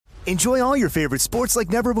Enjoy all your favorite sports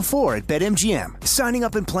like never before at BetMGM. Signing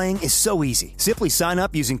up and playing is so easy. Simply sign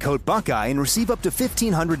up using code Buckeye and receive up to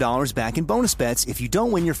 $1,500 back in bonus bets if you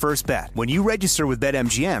don't win your first bet. When you register with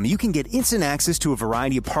BetMGM, you can get instant access to a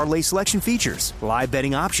variety of parlay selection features, live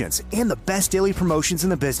betting options, and the best daily promotions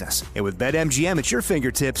in the business. And with BetMGM at your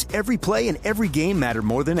fingertips, every play and every game matter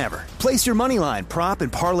more than ever. Place your moneyline, prop,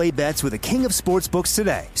 and parlay bets with the king of sportsbooks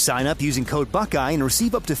today. Sign up using code Buckeye and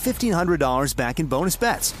receive up to $1,500 back in bonus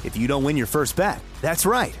bets if you don't win your first bet. That's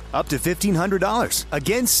right, up to $1,500.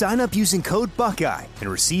 Again, sign up using code Buckeye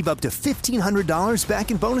and receive up to $1,500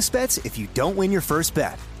 back in bonus bets if you don't win your first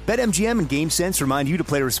bet. BetMGM and GameSense remind you to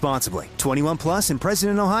play responsibly. 21 plus and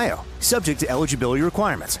present in Ohio. Subject to eligibility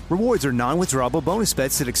requirements. Rewards are non-withdrawable bonus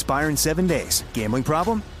bets that expire in 7 days. Gambling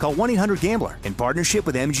problem? Call 1-800-GAMBLER in partnership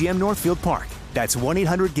with MGM Northfield Park. That's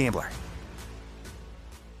 1-800-GAMBLER.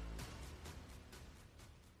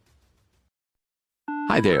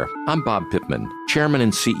 Hi there, I'm Bob Pittman, Chairman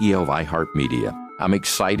and CEO of iHeartMedia. I'm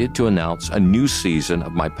excited to announce a new season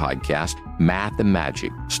of my podcast, Math and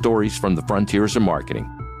Magic, Stories from the Frontiers of Marketing.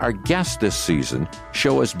 Our guests this season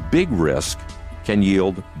show us big risk can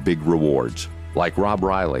yield big rewards, like Rob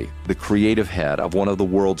Riley, the creative head of one of the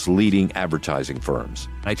world's leading advertising firms.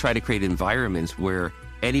 I try to create environments where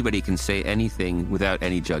anybody can say anything without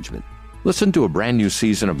any judgment. Listen to a brand new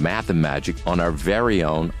season of Math and Magic on our very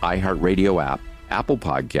own iHeartRadio app, Apple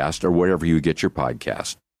Podcast, or wherever you get your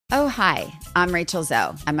podcast. Oh, hi, I'm Rachel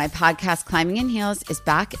Zoe, and my podcast, Climbing in Heels, is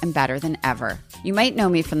back and better than ever. You might know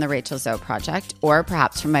me from the Rachel Zoe Project, or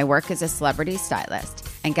perhaps from my work as a celebrity stylist.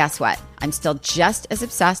 And guess what? I'm still just as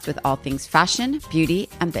obsessed with all things fashion, beauty,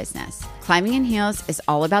 and business. Climbing in Heels is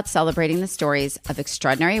all about celebrating the stories of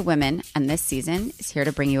extraordinary women, and this season is here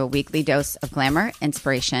to bring you a weekly dose of glamour,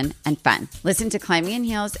 inspiration, and fun. Listen to Climbing in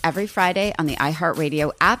Heels every Friday on the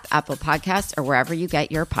iHeartRadio app, Apple Podcasts, or wherever you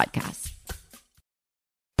get your podcasts.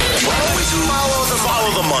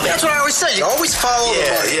 Follow the money. That's what I always say. You always follow the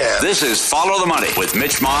money. Yeah. This is Follow the Money with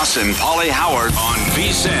Mitch Moss and Paulie Howard on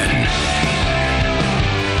VSiN.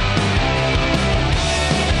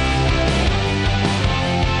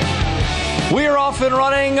 We are off and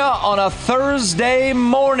running on a Thursday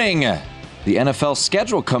morning. The NFL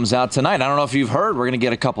schedule comes out tonight. I don't know if you've heard. We're going to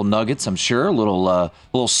get a couple nuggets, I'm sure. A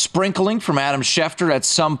little sprinkling from Adam Schefter at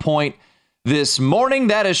some point this morning.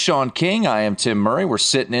 That is Sean King. I am Tim Murray. We're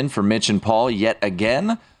sitting in for Mitch and Paul yet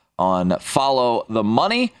again on Follow the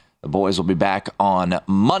Money. The boys will be back on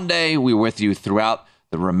Monday. We're with you throughout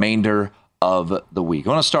the remainder of the week. I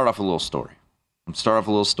want to start off with a little story.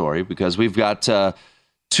 Because we've got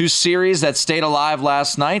two series that stayed alive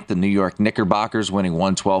last night. The New York Knickerbockers winning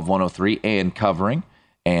 112-103 and covering.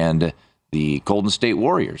 And the Golden State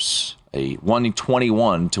Warriors, a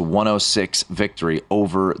 121-106 victory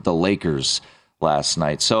over the Lakers last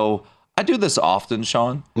night. So I do this often,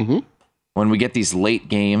 Sean, when we get these late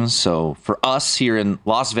games. So for us here in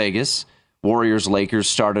Las Vegas, Warriors-Lakers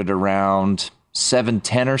started around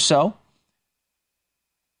 7:10 or so.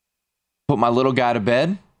 Put my little guy to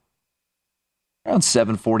bed around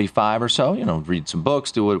 7:45 or so. Read some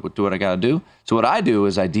books, do what I got to do. So what I do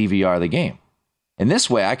is I DVR the game. And this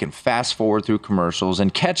way I can fast forward through commercials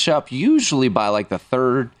and catch up usually by like the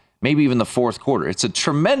third, maybe even the fourth quarter. It's a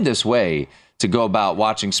tremendous way to go about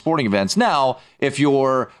watching sporting events. Now, if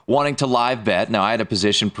you're wanting to live bet, now I had a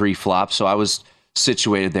position pre-flop, so I was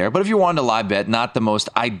situated there. But if you're wanting to live bet, not the most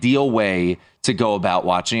ideal way to go about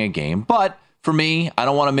watching a game. But for me, I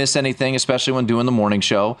don't want to miss anything, especially when doing the morning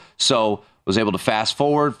show. So was able to fast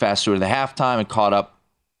through the halftime and caught up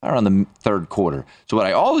around the third quarter. So what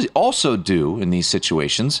I always also do in these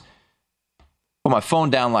situations, put my phone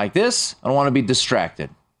down like this. I don't want to be distracted.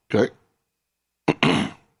 Okay.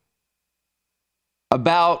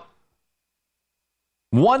 About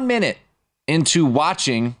 1 minute into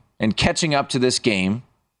watching and catching up to this game,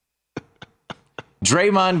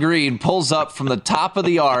 Draymond Green pulls up from the top of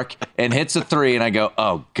the arc and hits a three, and I go,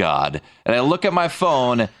 oh, God. And I look at my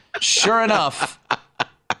phone. Sure enough,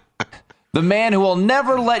 the man who will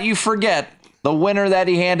never let you forget the winner that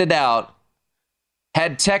he handed out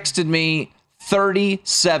had texted me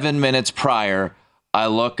 37 minutes prior. I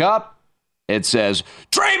look up. It says,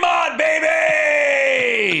 Draymond,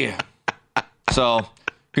 baby! So,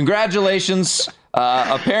 congratulations.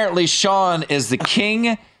 Apparently, Sean is the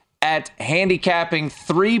king at handicapping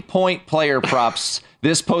three-point player props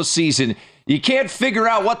this postseason. You can't figure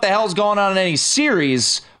out what the hell's going on in any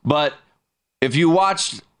series, but if you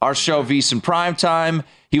watched our show VSiN Primetime,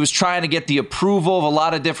 he was trying to get the approval of a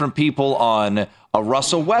lot of different people on a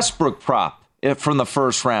Russell Westbrook prop from the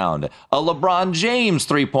first round, a LeBron James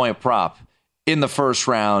three-point prop in the first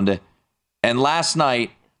round, and last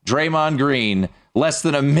night Draymond Green, less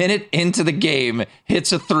than a minute into the game,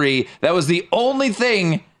 hits a 3. That was the only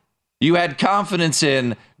thing you had confidence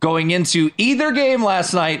in going into either game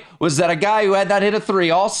last night, was that a guy who had not hit a 3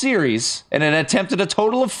 all series and had attempted a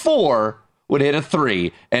total of 4 would hit a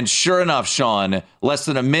 3. And sure enough, Sean, less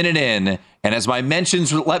than a minute in, and as my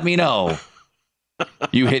mentions let me know,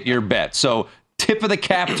 you hit your bet. So tip of the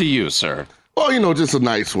cap to you, sir. Well, just a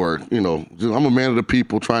nice word. I'm a man of the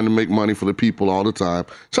people, trying to make money for the people all the time.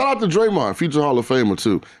 Shout out to Draymond, future Hall of Famer,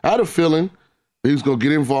 too. I had a feeling he was going to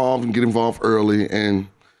get involved early, and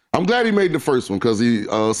I'm glad he made the first one, because he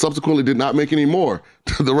subsequently did not make any more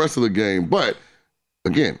to the rest of the game. But,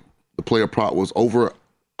 again, the player prop was over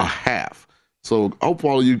a half. So I hope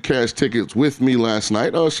all of you cashed tickets with me last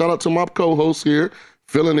night. Shout out to my co-host here,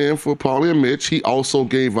 filling in for Paulie and Mitch. He also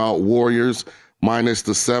gave out Warriors minus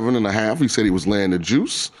the 7.5. He said he was laying the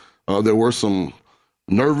juice. There were some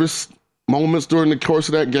nervous moments during the course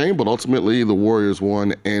of that game, but ultimately the Warriors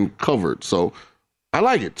won and covered. So I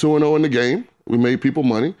like it. 2-0 in the game. We made people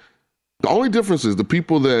money. The only difference is the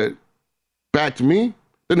people that backed me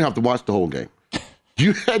didn't have to watch the whole game.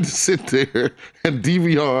 You had to sit there and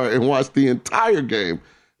DVR and watch the entire game.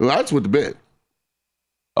 Well, I just went to bed.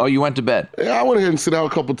 Oh, you went to bed? Yeah, I went ahead and sent out a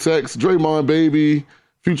couple texts. Draymond, baby,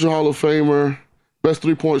 future Hall of Famer, best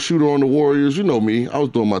three-point shooter on the Warriors. You know me. I was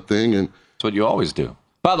doing my thing. And that's what you always do.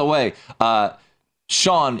 By the way,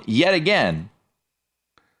 Sean, yet again,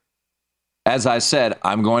 as I said,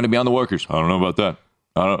 I'm going to be on the Workers. I don't know about that.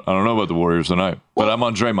 I don't know about the Warriors tonight, but I'm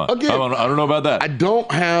on Draymond. Again, I don't know about that. I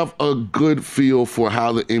don't have a good feel for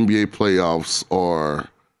how the NBA playoffs are.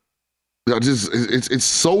 It's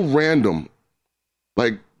so random.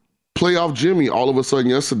 Like playoff Jimmy all of a sudden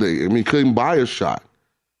yesterday. I mean, couldn't buy a shot.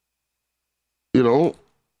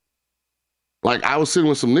 Like I was sitting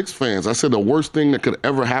with some Knicks fans. I said the worst thing that could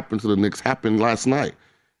ever happen to the Knicks happened last night.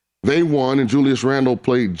 They won, and Julius Randle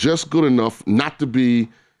played just good enough not to be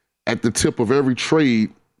at the tip of every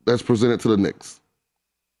trade that's presented to the Knicks.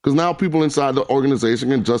 Because now people inside the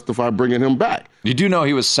organization can justify bringing him back. You do know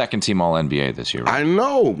he was second-team All-NBA this year, right? I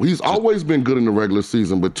know. He's always been good in the regular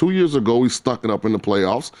season, but 2 years ago he stuck it up in the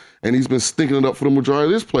playoffs, and he's been stinking it up for the majority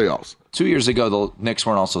of his playoffs. 2 years ago, the Knicks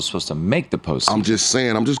weren't also supposed to make the postseason. I'm just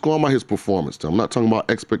saying. I'm just going by his performance. I'm not talking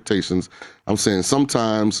about expectations. I'm saying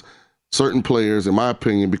sometimes certain players, in my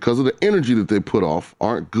opinion, because of the energy that they put off,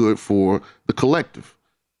 aren't good for the collective.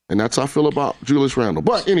 And that's how I feel about Julius Randle.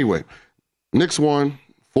 But anyway, Knicks won,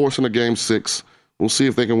 forcing a game 6. We'll see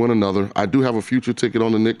if they can win another. I do have a future ticket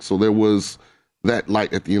on the Knicks, so there was that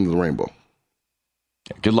light at the end of the rainbow.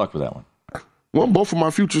 Yeah, good luck with that one. Well, both of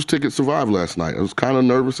my futures tickets survived last night. I was kind of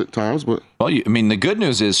nervous at times, but... Well, the good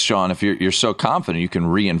news is, Sean, if you're so confident, you can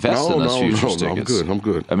reinvest in those futures tickets. I'm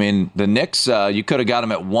good. I mean, the Knicks, you could have got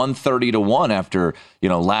them at 130-1 after,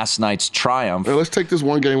 last night's triumph. Hey, let's take this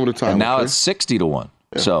one game at a time. And now it's 60-1.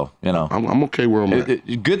 Yeah. So, I'm okay where I'm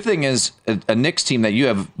at. Good thing is a Knicks team that you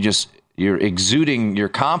have you're exuding your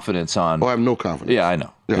confidence on. Oh, I have no confidence. Yeah, I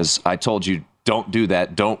know. Because I told you, don't do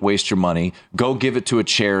that. Don't waste your money. Go give it to a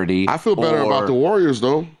charity. I feel better about the Warriors,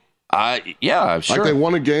 though. Yeah, sure. Like they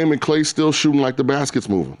won a game and Clay's still shooting like the basket's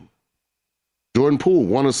moving. Jordan Poole,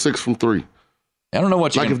 1 of 6 from 3. I don't know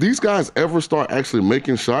what you if these guys ever start actually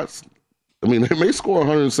making shots, I mean, they may score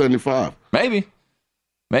 175. Maybe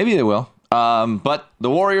they will. But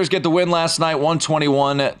the Warriors get the win last night,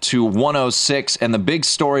 121-106. And the big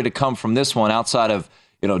story to come from this one, outside of,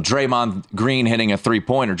 Draymond Green hitting a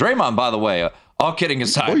 3-pointer. Draymond, by the way, all kidding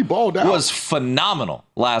aside, he balled out. Was phenomenal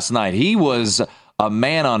last night. He was a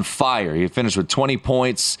man on fire. He finished with 20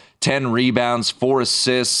 points, 10 rebounds, 4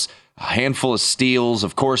 assists, a handful of steals.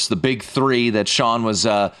 Of course, the big 3 that Sean was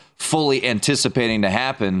fully anticipating to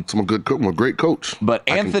happen. I'm a great coach. But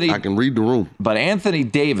I can read the room. But Anthony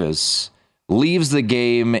Davis leaves the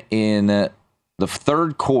game in the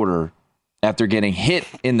third quarter after getting hit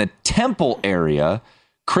in the temple area.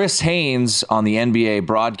 Chris Haynes on the NBA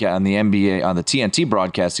broadcast, on the TNT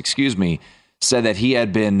broadcast, said that he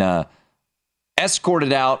had been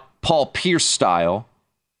escorted out Paul Pierce style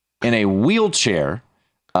in a wheelchair.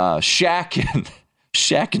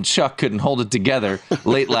 Shaq and Chuck couldn't hold it together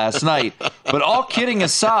late last night. But all kidding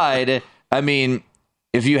aside, I mean,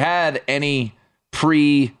 if you had any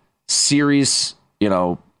pre-series,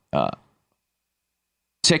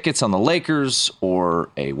 tickets on the Lakers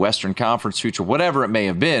or a Western Conference future, whatever it may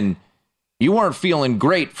have been, you weren't feeling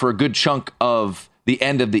great for a good chunk of the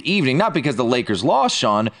end of the evening. Not because the Lakers lost,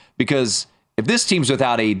 Sean, because if this team's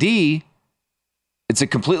without AD, it's a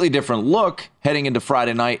completely different look heading into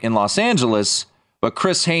Friday night in Los Angeles. But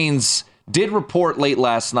Chris Haynes did report late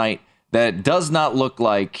last night that it does not look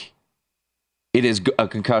like it is a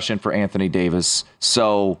concussion for Anthony Davis.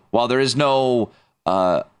 So while there is no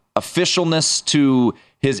officialness to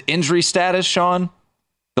his injury status, Sean,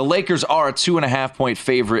 the Lakers are a 2.5-point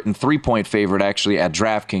favorite and 3-point favorite actually at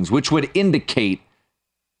DraftKings, which would indicate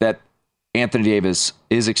that Anthony Davis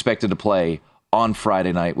is expected to play on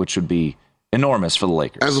Friday night, which would be enormous for the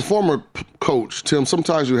Lakers. As a former coach, Tim,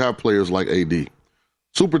 sometimes you have players like AD,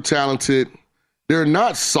 super talented. They're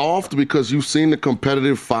not soft because you've seen the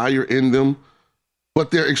competitive fire in them,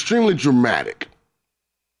 but they're extremely dramatic.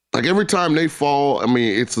 Like every time they fall, I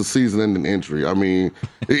mean, it's a season-ending injury. I mean,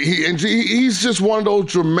 he's just one of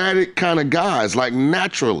those dramatic kind of guys, like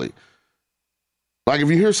naturally. Like if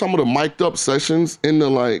you hear some of the mic'd up sessions in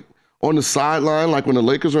the on the sideline, like when the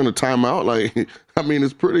Lakers are in a timeout, like I mean,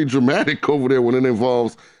 it's pretty dramatic over there when it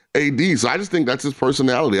involves AD. So I just think that's his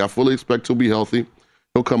personality. I fully expect he'll be healthy.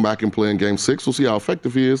 He'll come back and play in Game 6. We'll see how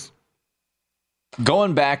effective he is.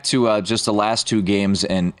 Going back to just the last two games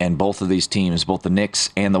and both of these teams, both the Knicks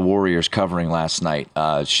and the Warriors covering last night,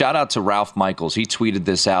 shout out to Ralph Michaels. He tweeted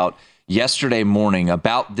this out yesterday morning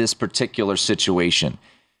about this particular situation.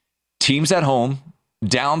 Teams at home,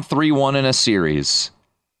 down 3-1 in a series.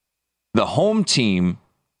 The home team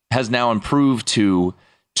has now improved to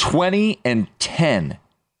 20-10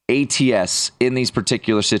 ATS in these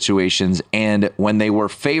particular situations. And when they were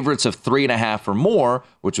favorites of 3.5 or more,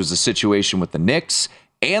 which was the situation with the Knicks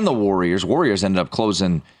and the Warriors ended up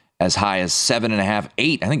closing as high as 7.5,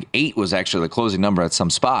 8. I think 8 was actually the closing number at some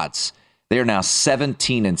spots. They are now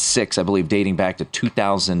 17-6, I believe, dating back to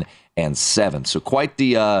 2007. So quite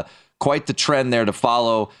the trend there to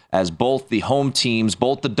follow as both the home teams,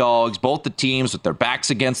 both the dogs, both the teams with their backs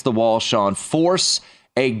against the wall, Sean, force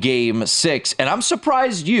a Game 6. And I'm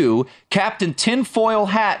surprised you, Captain Tinfoil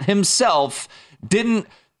Hat himself, didn't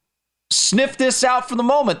sniff this out for the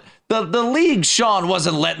moment. The league, Sean,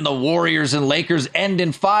 wasn't letting the Warriors and Lakers end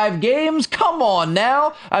in 5 games. Come on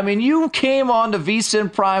now. I mean, you came on to VSiN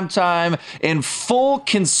Primetime in full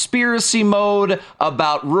conspiracy mode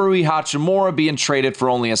about Rui Hachimura being traded for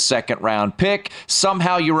only a second-round pick.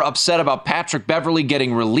 Somehow you were upset about Patrick Beverley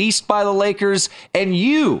getting released by the Lakers. And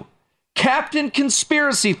you, Captain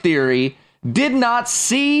Conspiracy Theory, did not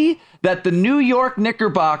see that the New York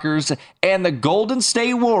Knickerbockers and the Golden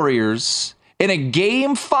State Warriors in a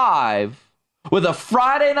Game 5 with a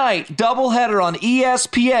Friday night doubleheader on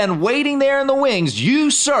ESPN waiting there in the wings.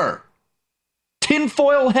 You, sir,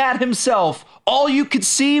 Tinfoil Hat himself, all you could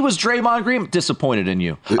see was Draymond Green. Disappointed in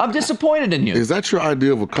you. I'm disappointed in you. Is that your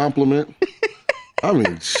idea of a compliment? I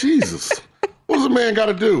mean, Jesus. What's a man got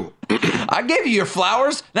to do? I gave you your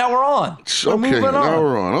flowers. Now we're on. Okay, now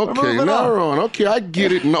we're on. Okay, I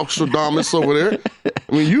get it, Nostradamus over there.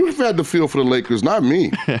 I mean, you've had the feel for the Lakers, not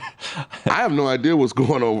me. I have no idea what's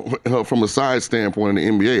going on from a side standpoint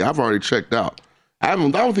in the NBA. I've already checked out. I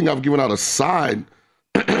don't think I've given out a side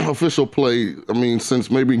official play, since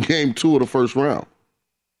maybe Game 2 of the first round.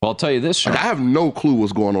 Well, I'll tell you this, Sean. I have no clue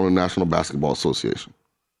what's going on in the National Basketball Association.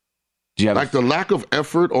 The lack of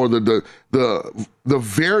effort or the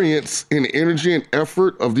variance in energy and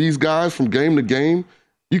effort of these guys from game to game,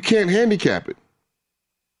 you can't handicap it.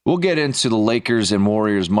 We'll get into the Lakers and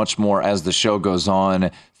Warriors much more as the show goes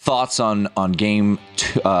on. Thoughts on Game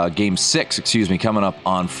 6, coming up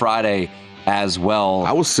on Friday as well.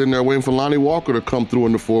 I was sitting there waiting for Lonnie Walker to come through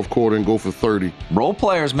in the fourth quarter and go for 30. Role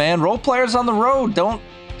players, man. Role players on the road don't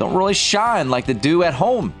really shine like they do at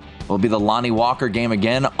home. Will be the Lonnie Walker game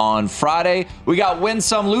again on Friday. We got Win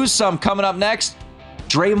Some, Lose Some coming up next.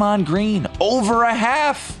 Draymond Green, over a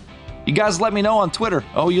half. You guys let me know on Twitter.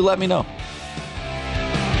 Oh, you let me know.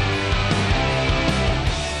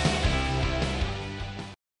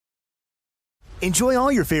 Enjoy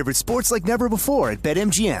all your favorite sports like never before at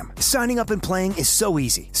BetMGM. Signing up and playing is so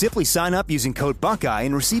easy. Simply sign up using code Buckeye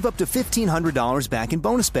and receive up to $1,500 back in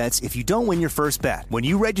bonus bets if you don't win your first bet. When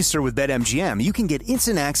you register with BetMGM, you can get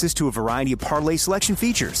instant access to a variety of parlay selection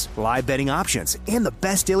features, live betting options, and the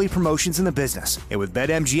best daily promotions in the business. And with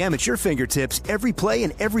BetMGM at your fingertips, every play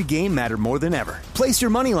and every game matter more than ever. Place your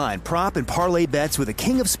moneyline, prop, and parlay bets with the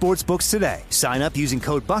king of sportsbooks today. Sign up using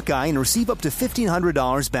code Buckeye and receive up to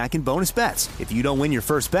 $1,500 back in bonus bets if you don't win your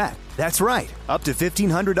first bet. That's right, up to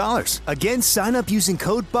 $1,500. Again, sign up using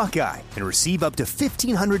code Buckeye and receive up to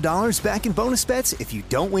 $1,500 back in bonus bets if you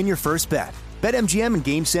don't win your first bet. BetMGM and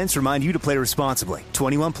GameSense remind you to play responsibly.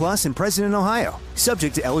 21 plus and present in Ohio.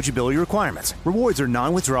 Subject to eligibility requirements. Rewards are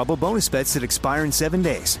non-withdrawable bonus bets that expire in 7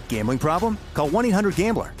 days. Gambling problem? Call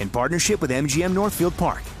 1-800-GAMBLER in partnership with MGM Northfield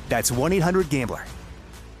Park. That's 1-800-GAMBLER.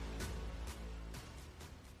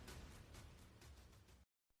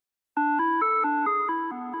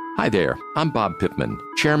 Hi there, I'm Bob Pittman,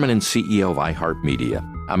 Chairman and CEO of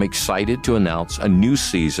iHeartMedia. I'm excited to announce a new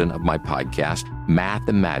season of my podcast, Math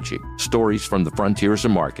and Magic, Stories from the Frontiers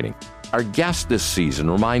of Marketing. Our guests this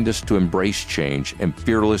season remind us to embrace change and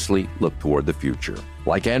fearlessly look toward the future.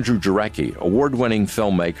 Like Andrew Jarecki, award-winning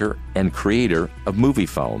filmmaker and creator of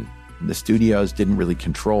Moviefone. The studios didn't really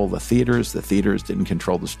control the theaters didn't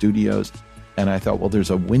control the studios. And I thought, well,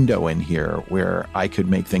 there's a window in here where I could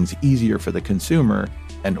make things easier for the consumer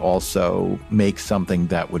and also make something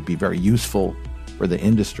that would be very useful for the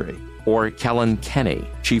industry. Or Kellen Kenny,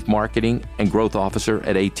 Chief Marketing and Growth Officer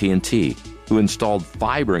at AT&T, who installed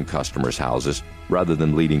fiber in customers' houses rather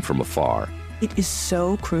than leading from afar. It is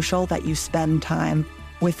so crucial that you spend time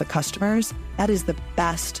with the customers. That is the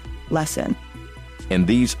best lesson. In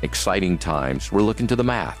these exciting times, we're looking to the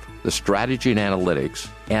math, the strategy and analytics,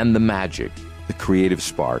 and the magic, the creative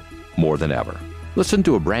spark, more than ever. Listen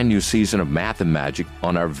to a brand new season of Math and Magic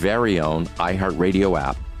on our very own iHeartRadio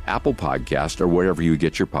app, Apple Podcast, or wherever you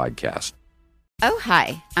get your podcast. Oh,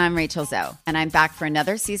 hi, I'm Rachel Zoe, and I'm back for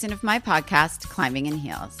another season of my podcast, Climbing in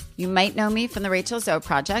Heels. You might know me from the Rachel Zoe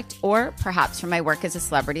Project, or perhaps from my work as a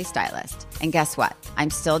celebrity stylist. And guess what? I'm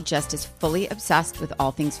still just as fully obsessed with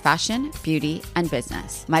all things fashion, beauty, and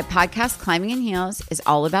business. My podcast, Climbing in Heels, is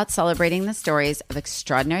all about celebrating the stories of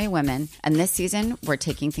extraordinary women, and this season, we're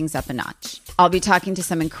taking things up a notch. I'll be talking to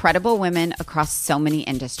some incredible women across so many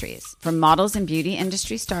industries, from models and beauty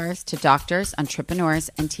industry stars to doctors, entrepreneurs,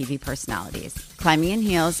 and TV personalities. Climbing in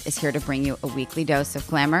Heels is here to bring you a weekly dose of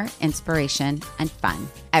glamour, inspiration, and fun.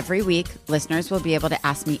 Every week, listeners will be able to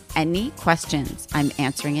ask me any questions. I'm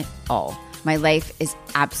answering it all. My life is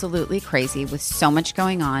absolutely crazy with so much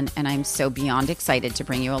going on, and I'm so beyond excited to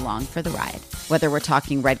bring you along for the ride. Whether we're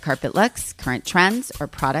talking red carpet looks, current trends, or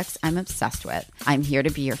products I'm obsessed with, I'm here to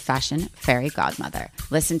be your fashion fairy godmother.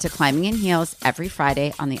 Listen to Climbing in Heels every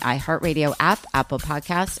Friday on the iHeartRadio app, Apple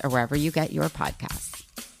Podcasts, or wherever you get your podcasts.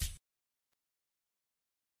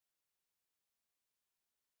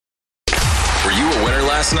 Were you a winner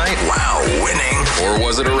last night? Wow, winning. Or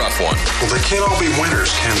was it a rough one? Well, they can't all be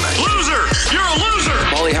winners, can they? Loser! You're a loser!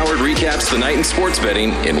 Paulie Howard recaps the night in sports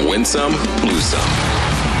betting in Win Some, Lose Some.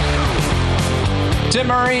 Tim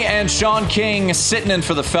Murray and Sean King sitting in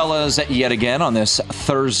for the fellas yet again on this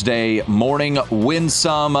Thursday morning. Win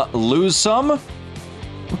some, lose some.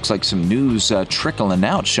 Looks like some news trickling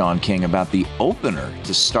out, Sean King, about the opener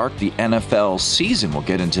to start the NFL season. We'll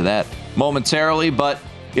get into that momentarily, but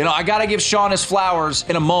you know, I got to give Sean his flowers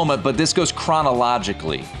in a moment, but this goes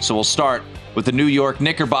chronologically. So we'll start with the New York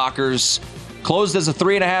Knickerbockers. Closed as a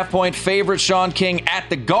 3.5-point favorite, Sean King, at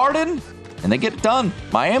the Garden, and they get it done.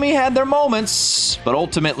 Miami had their moments, but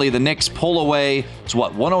ultimately the Knicks pull away. It's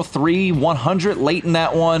 103-100 late in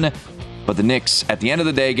that one. But the Knicks, at the end of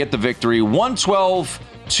the day, get the victory,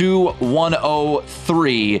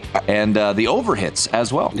 112-103, and the overhits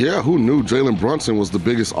as well. Yeah, who knew Jalen Brunson was the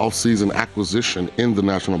biggest offseason acquisition in the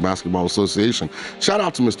National Basketball Association? Shout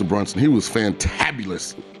out to Mr. Brunson. He was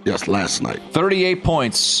fantabulous last night. 38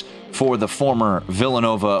 points for the former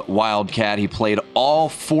Villanova Wildcat. He played all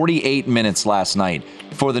 48 minutes last night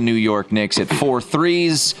for the New York Knicks at 4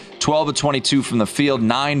 threes, 12 of 22 from the field,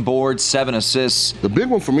 9 boards, 7 assists. The big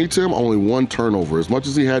one for me, Tim, only 1 turnover. As much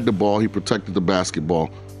as he had the ball, he protected the basketball.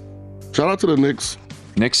 Shout out to the Knicks.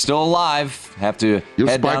 Knicks still alive. Have to give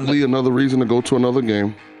head Spike down Lee another reason to go to another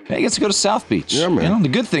game. Yeah, he gets to go to South Beach. Yeah, man. You know, the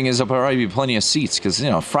good thing is there'll probably be plenty of seats because, you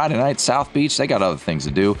know, Friday night, South Beach, they got other things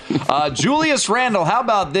to do. Julius Randle, how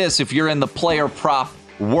about this if you're in the player prop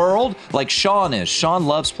world like Sean is? Sean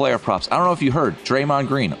loves player props. I don't know if you heard, Draymond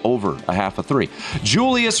Green, over a half a 3.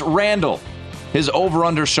 Julius Randle, his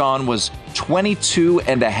over-under, Sean, was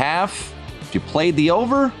 22.5. If you played the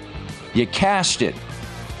over, you cashed it.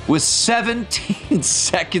 With 17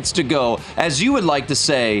 seconds to go, as you would like to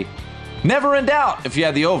say, never in doubt if you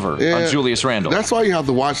had the over on Julius Randle. That's why you have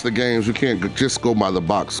to watch the games. You can't just go by the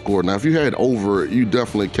box score. Now, if you had over, you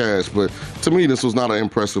definitely cashed. But to me, this was not an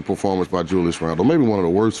impressive performance by Julius Randle. Maybe one of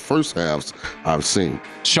the worst first halves I've seen.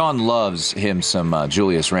 Sean loves him some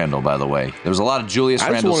Julius Randle, by the way. There was a lot of Julius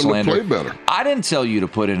Randle slander. I just wanted him to play better. I didn't tell you to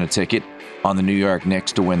put in a ticket on the New York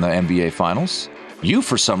Knicks to win the NBA Finals. You,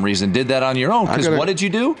 for some reason, did that on your own. Because what did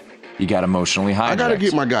you do? You got emotionally hijacked. I got to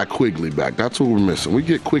get my guy Quigley back. That's what we're missing. We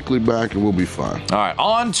get Quigley back and we'll be fine. All right,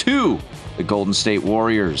 on to the Golden State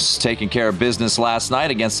Warriors. Taking care of business last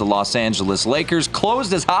night against the Los Angeles Lakers.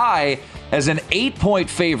 Closed as high as an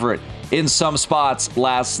 8-point favorite in some spots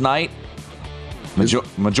last night.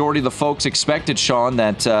 Majority of the folks expected, Sean,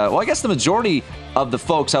 that, I guess the majority of the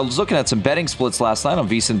folks, I was looking at some betting splits last night on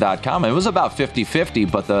VSiN.com, and it was about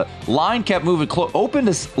 50-50, but the line kept moving, opened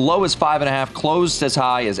as low as 5.5, closed as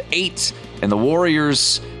high as 8, and the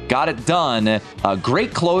Warriors got it done. A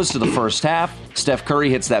great close to the first half. Steph Curry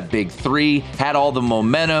hits that big 3, had all the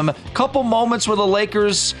momentum. Couple moments where the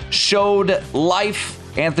Lakers showed life.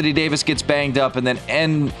 Anthony Davis gets banged up, and then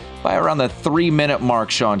end by around the 3-minute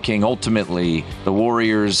mark, Sean King. Ultimately, the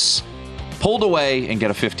Warriors pulled away and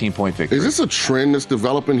get a 15-point victory. Is this a trend that's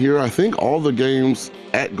developing here? I think all the games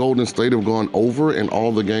at Golden State have gone over and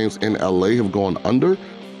all the games in LA have gone under.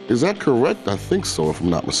 Is that correct? I think so, if I'm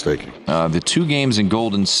not mistaken. The 2 games in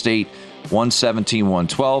Golden State,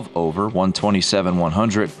 117-112 over,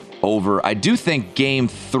 127-100 over. I do think Game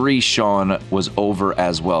 3, Sean, was over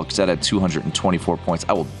as well because that had 224 points.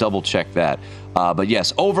 I will double check that. But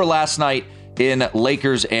yes, over last night in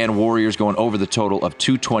Lakers and Warriors, going over the total of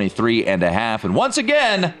 223.5. And once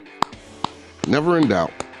again, never in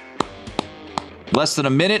doubt. Less than a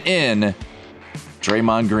minute in,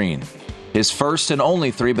 Draymond Green. His first and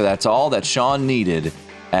only 3, but that's all that Sean needed.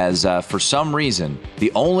 As for some reason, the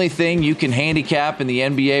only thing you can handicap in the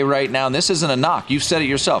NBA right now, and this isn't a knock, you've said it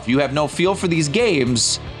yourself, you have no feel for these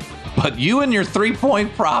games, but you and your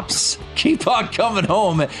 3-point props keep on coming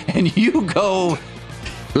home, and you go.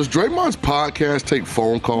 Does Draymond's podcast take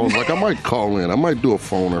phone calls? Like, I might call in. I might do a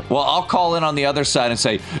phoner. Well, I'll call in on the other side and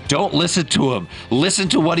say, don't listen to him. Listen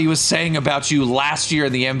to what he was saying about you last year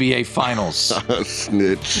in the NBA Finals.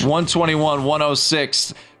 Snitch.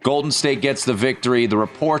 121-106. Golden State gets the victory. The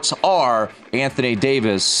reports are Anthony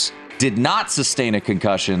Davis did not sustain a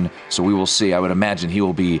concussion, so we will see. I would imagine he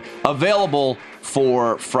will be available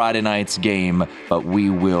for Friday night's game, but we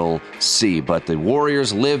will see. But the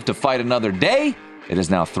Warriors live to fight another day. It is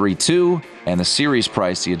now 3-2, and the series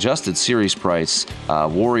price, the adjusted series price,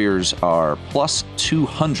 Warriors are plus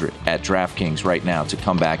 200 at DraftKings right now to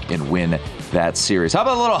come back and win that series. How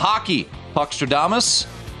about a little hockey? Puckstradamus,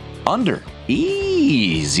 under.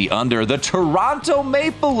 Easy under. The Toronto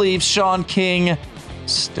Maple Leafs, Sean King,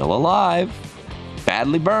 still alive.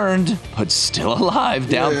 Badly burned, but still alive.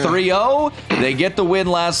 Down 3-0. They get the win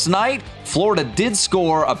last night. Florida did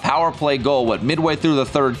score a power play goal, midway through the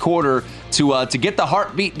third quarter to get the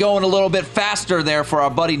heartbeat going a little bit faster there for our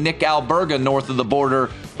buddy Nick Alberga north of the border.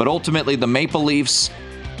 But ultimately, the Maple Leafs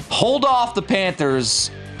hold off the Panthers.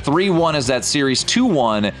 3-1 is that series,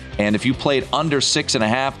 2-1. And if you played under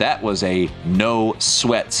 6.5, that was a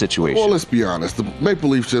no-sweat situation. Well, let's be honest. The Maple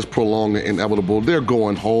Leafs just prolonged the inevitable. They're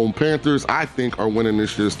going home. Panthers, I think, are winning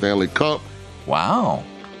this year's Stanley Cup. Wow.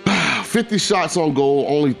 50 shots on goal,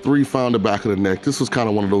 only 3 found the back of the net. This was kind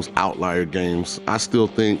of one of those outlier games. I still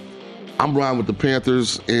think I'm riding with the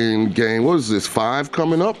Panthers in game, what is this, 5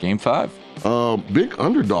 coming up? Game 5. Big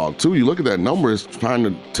underdog, too. You look at that number, it's trying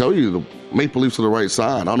to tell you the Maple Leafs are the right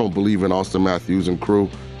side. I don't believe in Austin Matthews and crew.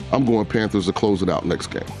 I'm going Panthers to close it out next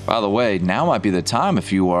game. By the way, now might be the time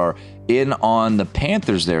if you are in on the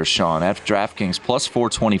Panthers there, Sean, at DraftKings plus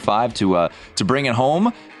 425 to bring it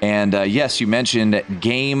home. And yes, you mentioned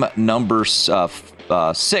game number 6,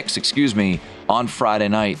 on Friday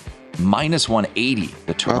night. Minus 180,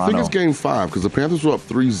 the Toronto. I think it's game 5 because the Panthers were up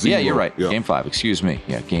 3-0. Yeah, you're right. Game 5, excuse me.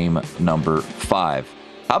 Yeah, game number 5.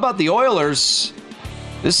 How about the Oilers?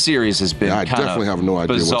 This series has been kind of bizarre. I definitely have no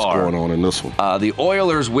idea what's going on in this one. The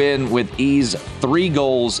Oilers win with ease, 3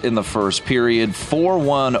 goals in the first period,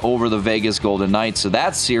 4-1 over the Vegas Golden Knights. So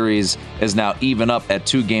that series is now even up at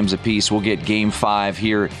 2 games apiece. We'll get game 5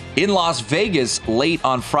 here in Las Vegas late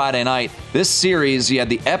on Friday night. This series, you had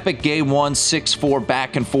the epic game 1, 6-4,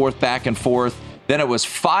 back and forth. Then it was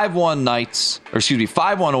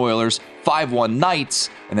 5-1 Oilers, 5-1 Knights,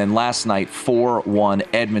 and then last night 4-1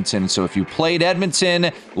 Edmonton. So if you played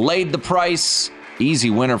Edmonton, laid the price, easy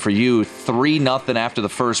winner for you, 3-0 after the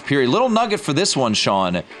first period. Little nugget for this one,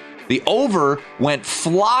 Sean. The over went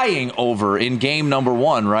flying over in game number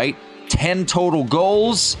 1, right? 10 total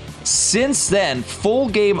goals. Since then, full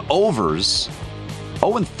game overs,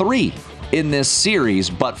 0-3 in this series,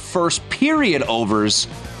 but first period overs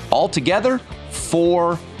altogether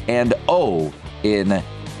 4-0 in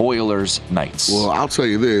Oilers Knights. Well, I'll tell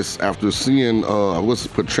you this, after seeing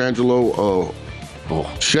Pietrangelo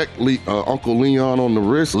check Uncle Leon on the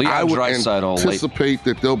wrist, I would anticipate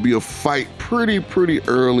that there'll be a fight pretty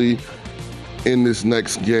early in this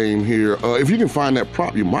next game here. If you can find that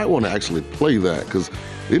prop, you might want to actually play that, because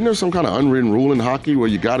isn't there some kind of unwritten rule in hockey where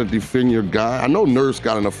you got to defend your guy? I know Nurse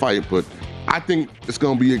got in a fight, but I think it's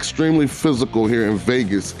going to be extremely physical here in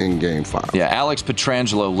Vegas in Game 5. Yeah, Alex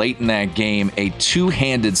Pietrangelo late in that game, a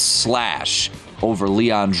 2-handed slash over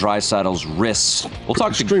Leon Draisaitl's wrists.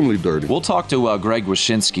 Extremely dirty. We'll talk to Greg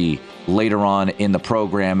Wyshynski later on in the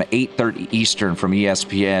program, 8:30 Eastern from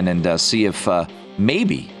ESPN, and see if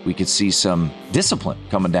maybe we could see some discipline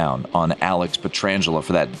coming down on Alex Pietrangelo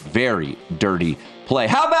for that very dirty play.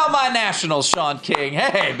 How about my Nationals, Sean King?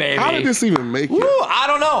 Hey, baby. How did this even make it? I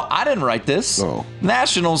don't know. I didn't write this. Oh.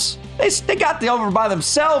 Nationals, they got the over by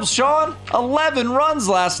themselves, Sean. 11 runs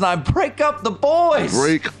last night. Break up the boys.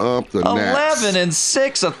 Break up the Nats.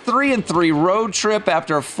 11-6, a 3-3 road trip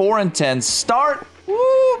after a 4-10 start.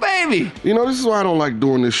 Woo, baby. You know, this is why I don't like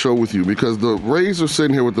doing this show with you, because the Rays are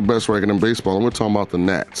sitting here with the best record in baseball, and we're talking about the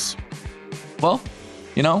Nats. Well,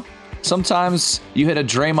 you know, sometimes you hit a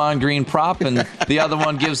Draymond Green prop and the other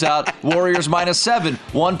one gives out Warriors -7.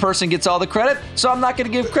 One person gets all the credit, so I'm not going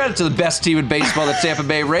to give credit to the best team in baseball, the Tampa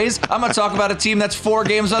Bay Rays. I'm going to talk about a team that's 4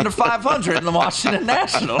 games under 500 in the Washington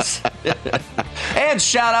Nationals. And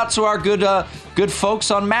shout out to our good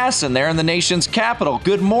folks on Masson there in the nation's capital.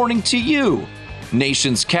 Good morning to you,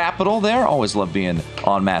 nation's capital there. Always love being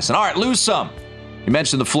on Masson. All right, lose some. You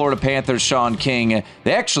mentioned the Florida Panthers, Sean King.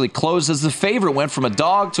 They actually closed as the favorite, went from a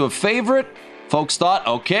dog to a favorite. Folks thought,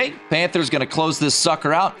 okay, Panthers going to close this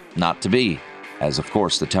sucker out. Not to be, as of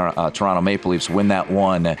course the Toronto Maple Leafs win that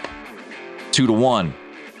one 2-1.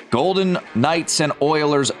 Golden Knights and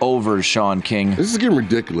Oilers over, Sean King. This is getting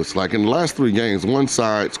ridiculous. Like in the last 3 games, one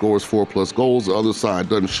side scores 4+ goals, the other side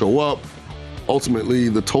doesn't show up. Ultimately,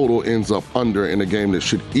 the total ends up under in a game that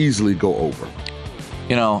should easily go over.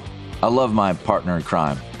 You know, I love my partner in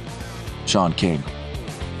crime, Sean King.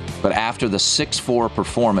 But after the 6-4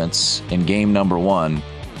 performance in game number 1,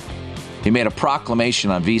 he made a proclamation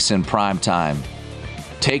on VSiN Primetime.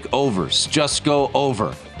 Take overs. Just go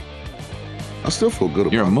over. I still feel good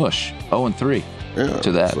about it. You're a mush. 0-3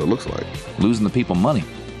 to that. So it looks like. Losing the people money.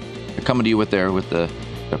 They're coming to you with their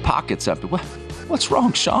pockets up. What's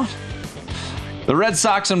wrong, Sean? The Red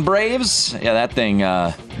Sox and Braves, that thing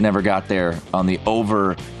never got there on the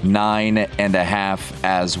over 9.5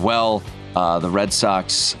 as well. The Red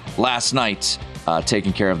Sox last night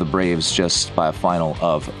taking care of the Braves just by a final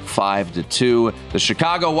of 5-2. The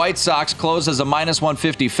Chicago White Sox closed as a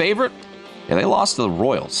 -150 favorite. Yeah, they lost to the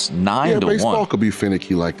Royals 9-1. Baseball could be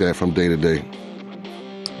finicky like that from day to day.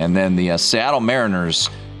 And then the Seattle Mariners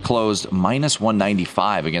closed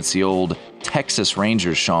 -195 against the old Texas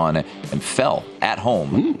Rangers, Sean, and fell at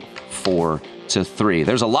home 4-3.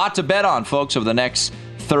 There's a lot to bet on, folks, over the next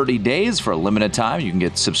 30 days for a limited time. You can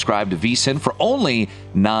get subscribed to VSiN for only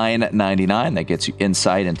 $9.99. That gets you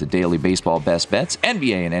insight into daily baseball best bets,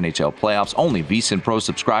 NBA and NHL playoffs. Only VSiN Pro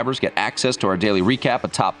subscribers get access to our daily recap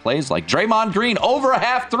of top plays like Draymond Green over a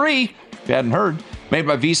half 3. If you hadn't heard, made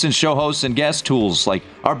by VSiN show hosts and guest, tools like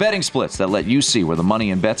our betting splits that let you see where the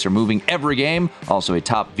money and bets are moving every game. Also a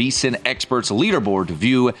top VSiN experts leaderboard to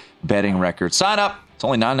view betting records. Sign up. It's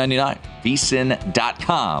only $9.99.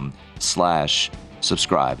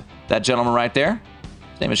 VSiN.com/subscribe. That gentleman right there,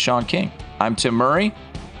 his name is Sean King. I'm Tim Murray.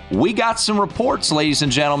 We got some reports, ladies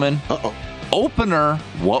and gentlemen. Opener,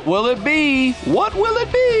 what will it be? What will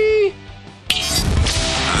it be?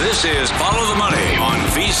 This is Follow the Money on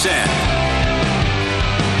VSiN.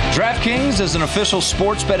 DraftKings is an official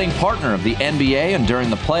sports betting partner of the NBA, and during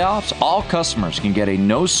the playoffs, all customers can get a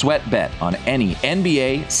no-sweat bet on any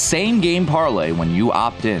NBA same-game parlay when you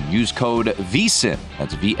opt in. Use code VSiN,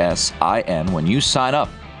 that's VSIN, when you sign up.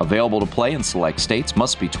 Available to play in select states,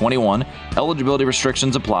 must be 21. Eligibility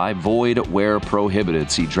restrictions apply, void where prohibited.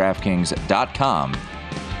 See DraftKings.com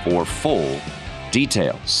for full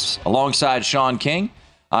details. Alongside Sean King,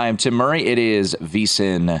 I am Tim Murray. It is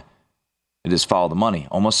VSiN. It is Follow the Money.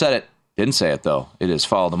 Almost said it. Didn't say it, though. It is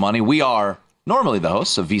Follow the Money. We are normally the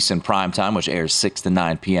hosts of VSiN Primetime, which airs 6 to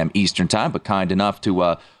 9 p.m. Eastern Time, but kind enough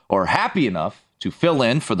to, or happy enough to fill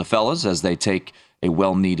in for the fellas as they take a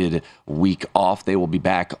well-needed week off. They will be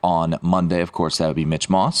back on Monday. Of course, that would be Mitch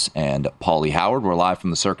Moss and Paulie Howard. We're live from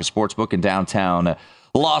the Circus Sportsbook in downtown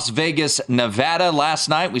Las Vegas, Nevada. Last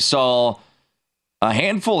night, we saw a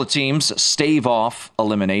handful of teams stave off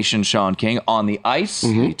elimination, Sean King. On the ice,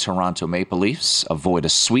 the Toronto Maple Leafs avoid a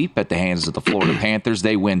sweep at the hands of the Florida Panthers.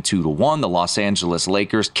 They win 2-1. The Los Angeles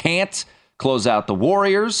Lakers can't close out the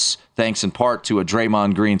Warriors, thanks in part to a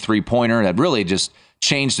Draymond Green three-pointer that really just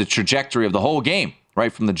changed the trajectory of the whole game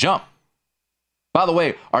right from the jump. By the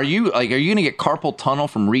way, are you going to get carpal tunnel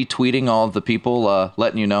from retweeting all of the people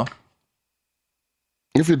letting you know?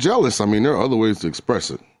 If you're jealous, I mean, there are other ways to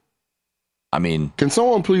express it. I mean, can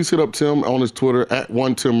someone please hit up Tim on his Twitter at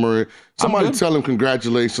 @1TimMurray? Somebody tell him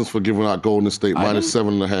congratulations for giving out Golden State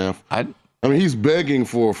 -7.5. I mean, he's begging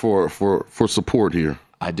for support here.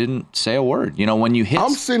 I didn't say a word. You know, when you hit,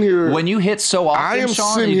 I'm sitting here. When you hit so often, I am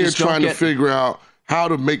Sean, sitting you here just don't trying to figure out how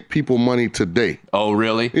to make people money today. Oh,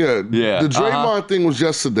 really? Yeah. The Draymond thing was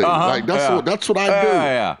yesterday. Like that's what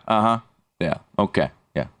I do. Yeah. Okay.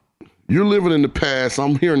 Yeah. You're living in the past.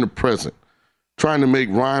 I'm here in the present, trying to make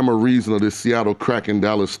rhyme or reason of this Seattle Kraken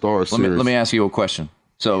Dallas Stars series. Let me ask you a question.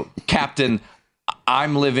 So, Captain,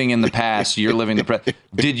 I'm living in the past. You're living the present.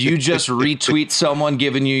 Did you just retweet someone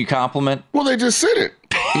giving you a compliment? Well, they just said it.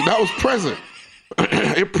 That was present.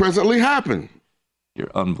 It presently happened.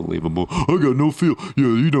 You're unbelievable. I got no feel.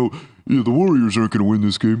 The Warriors aren't going to win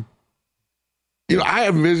this game. You know, I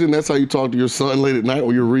envision that's how you talk to your son late at night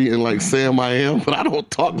when you're reading like Sam I Am, but I don't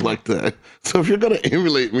talk like that. So if you're going to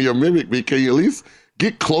emulate me or mimic me, can you at least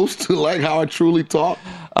get close to like how I truly talk?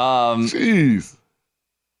 Jeez.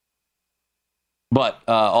 But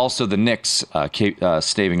also the Knicks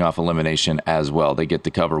staving off elimination as well. They get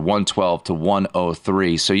to cover 112 to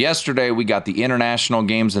 103. So yesterday we got the international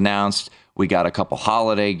games announced. We got a couple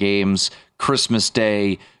holiday games, Christmas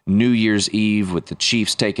Day, New Year's Eve with the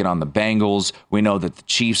Chiefs taking on the Bengals. We know that the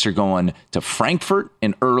Chiefs are going to Frankfurt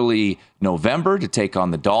in early November to take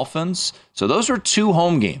on the Dolphins. So those are two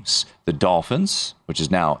home games. The Dolphins, which is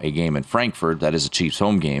now a game in Frankfurt, that is a Chiefs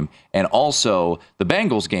home game, and also the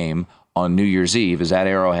Bengals game on New Year's Eve is at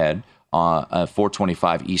Arrowhead at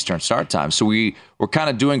 4:25 Eastern start time. So we're kind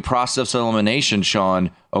of doing process elimination,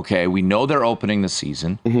 Sean. Okay, we know they're opening the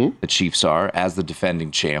season. Mm-hmm. The Chiefs are, as the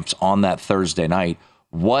defending champs, on that Thursday night.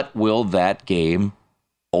 What will that game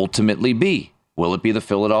ultimately be? Will it be the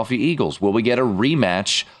Philadelphia Eagles? Will we get a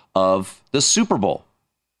rematch of the Super Bowl?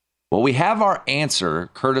 Well, we have our answer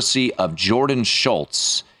courtesy of Jordan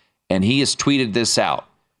Schultz, and he has tweeted this out.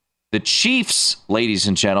 The Chiefs, ladies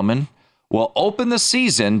and gentlemen, will open the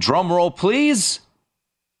season, drum roll please,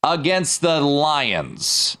 against the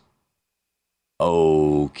Lions.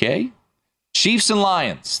 Okay. Chiefs and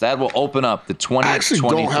Lions. That will open up the 2023 I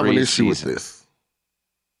actually don't have an issue with this.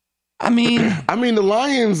 I mean, the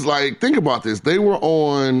Lions, like, think about this. They were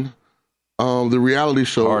on the reality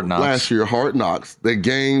show last year, Hard Knocks. They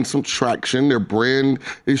gained some traction. Their brand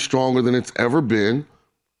is stronger than it's ever been.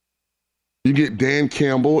 You get Dan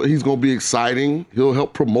Campbell. He's going to be exciting. He'll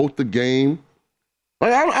help promote the game.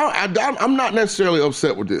 Like, I'm not necessarily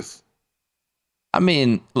upset with this. I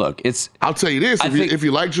mean, look, I'll tell you this. If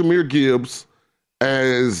you like Jahmyr Gibbs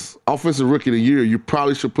as Offensive Rookie of the Year, you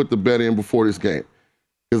probably should put the bet in before this game.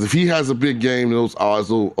 Because if he has a big game, those odds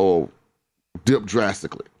will dip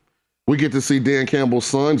drastically. We get to see Dan Campbell's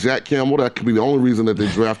son, Jack Campbell. That could be the only reason that they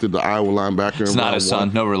drafted the Iowa linebacker. It's not his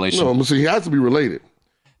son. No relation. No, so he has to be related.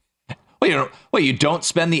 Well, you don't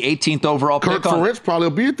spend the 18th overall pick Kirk Ferentz probably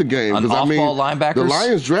will be at the game. On off-ball linebackers? The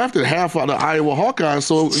Lions drafted half out of the Iowa Hawkeyes.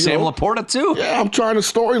 So, Sam Laporta, too? Yeah, I'm trying to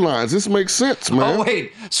storylines. This makes sense, man. Oh,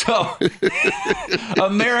 wait. So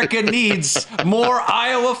America needs more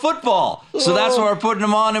Iowa football. So that's why we're putting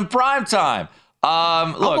them on in prime time. Look,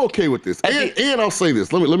 I'm okay with this. And I'll say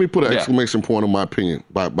this. Let me put an exclamation point on my opinion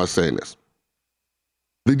by saying this.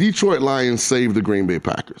 The Detroit Lions saved the Green Bay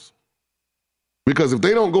Packers. Because if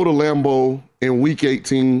they don't go to Lambeau in Week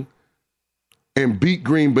 18 and beat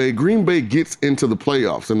Green Bay gets into the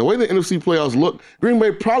playoffs. And the way the NFC playoffs look, Green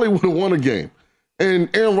Bay probably would have won a game. And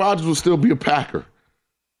Aaron Rodgers would still be a Packer.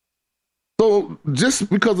 So just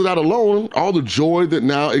because of that alone, all the joy that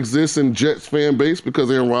now exists in Jets fan base because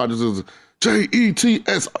Aaron Rodgers is Jets,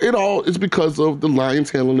 it's because of the Lions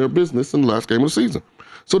handling their business in the last game of the season.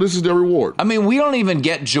 So this is their reward. I mean, we don't even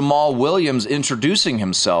get Jamal Williams introducing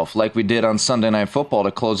himself like we did on Sunday Night Football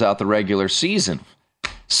to close out the regular season.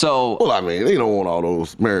 So, well, I mean, they don't want all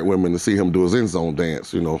those married women to see him do his end zone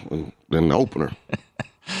dance, in the opener.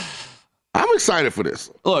 I'm excited for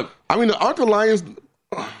this. Look, I mean, aren't the Lions?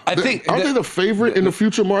 Aren't they the favorite in the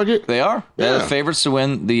future market? They are. They're the favorites to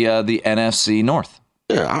win the NFC North.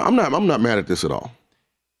 Yeah, I'm not mad at this at all.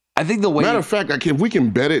 I think the way. Matter of fact, if we can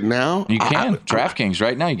bet it now, you can. DraftKings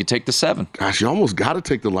right now, you can take the 7. Gosh, you almost got to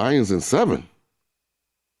take the Lions in 7.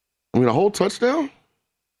 I mean, a whole touchdown.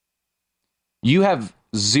 You have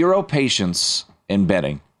zero patience in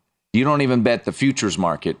betting. You don't even bet the futures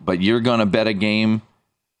market, but you're going to bet a game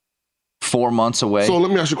 4 months away. So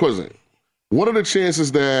let me ask you a question. What are the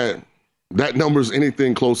chances that number is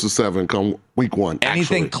anything close to 7 come week 1?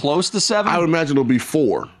 Anything close to 7? I would imagine it'll be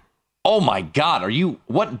 4. Oh my God,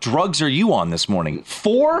 what drugs are you on this morning?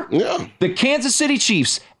 4? Yeah. The Kansas City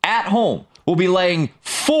Chiefs at home will be laying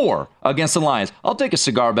 4 against the Lions. I'll take a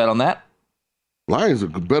cigar bet on that. Lions are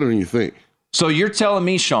better than you think. So you're telling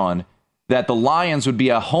me, Sean, that the Lions would be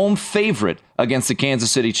a home favorite against the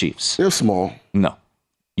Kansas City Chiefs? They're small. No.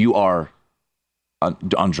 You are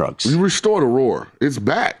on drugs. You restored a roar. It's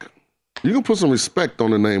back. You can put some respect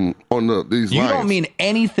on the name on these You Lions. don't mean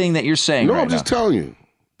anything that you're saying No, right I'm just now. telling you.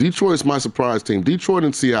 Detroit's my surprise team. Detroit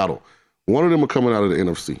and Seattle. One of them are coming out of the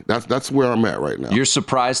NFC. That's where I'm at right now. Your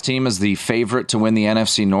surprise team is the favorite to win the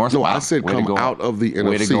NFC North? No, Wow. I said Way to come go out of the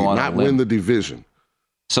way to NFC, go on not a limb. win the division.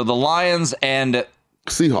 So the Lions and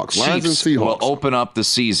Seahawks. Lions and Chiefs Seahawks. will open up the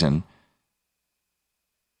season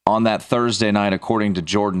on that Thursday night, according to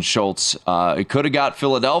Jordan Schultz. It could have got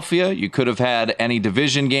Philadelphia. You could have had any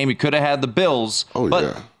division game. You could have had the Bills. Oh, but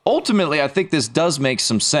yeah. ultimately, I think this does make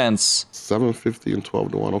some sense. 750 and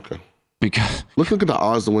 12-1. Okay. Because look at the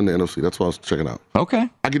odds to win the NFC. That's what I was checking out. Okay.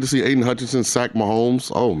 I get to see Aiden Hutchinson sack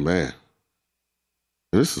Mahomes. Oh, man.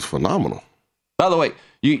 This is phenomenal. By the way,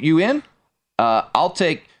 you in? I'll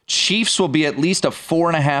take Chiefs will be at least a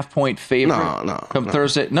 4.5-point favorite come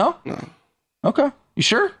Thursday. No? No. Okay. You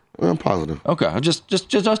sure? I'm positive. Okay. I'm just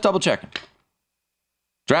double checking.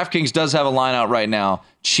 DraftKings does have a line out right now.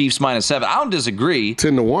 Chiefs -7. I don't disagree.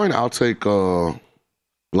 10-1. I'll take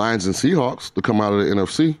Lions and Seahawks to come out of the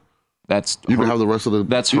NFC. You can have the rest of the.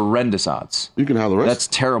 That's horrendous odds. You can have the rest. That's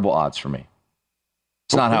terrible odds for me.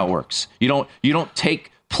 It's not how it works. You don't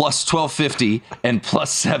take plus 1250 and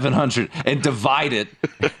plus 700 and divide it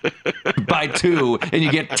by 2 and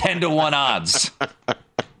you get 10-1 odds.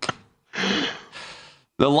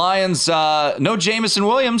 The Lions, no Jameson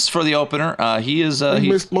Williams for the opener. He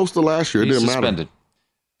missed most of last year. It didn't suspended.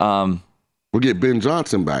 matter. We'll get Ben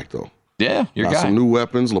Johnson back though. Yeah, your guy. Some new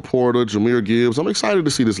weapons, Laporta, Jahmyr Gibbs. I'm excited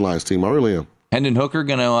to see this Lions team. I really am. Hendon Hooker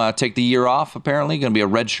going to take the year off, apparently. Going to be a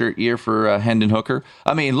redshirt year for Hendon Hooker.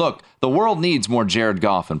 I mean, look, the world needs more Jared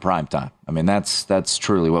Goff in primetime. I mean, that's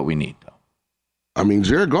truly what we need. I mean,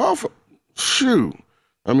 Jared Goff, shoot.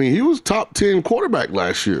 I mean, he was top 10 quarterback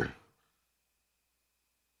last year.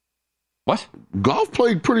 What? Goff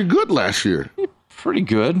played pretty good last year. Pretty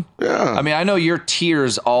good. Yeah. I mean, I know your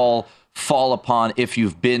tiers all fall upon if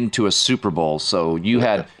you've been to a Super Bowl. So you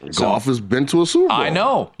had Goff has been to a Super Bowl. I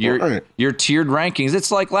know your Right. your tiered rankings.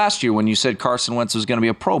 It's like last year when you said Carson Wentz was going to be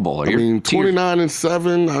a Pro Bowler. I mean,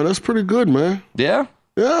 29-7. That's pretty good, man. Yeah.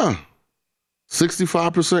 Yeah.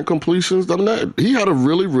 65% completions. I mean, he had a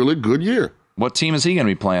really, really good year. What team is he going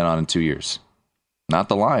to be playing on in 2 years? Not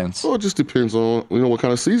the Lions. Well, it just depends on what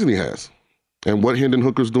kind of season he has and what Hendon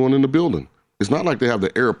Hooker's doing in the building. It's not like they have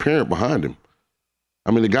the heir apparent behind him. I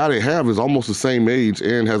mean, the guy they have is almost the same age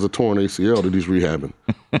and has a torn ACL that he's rehabbing.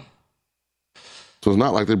 So it's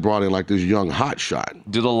not like they brought in like this young hot shot.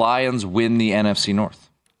 Do the Lions win the NFC North?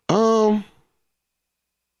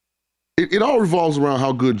 It all revolves around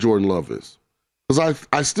how good Jordan Love is. Because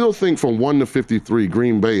I still think from 1 to 53,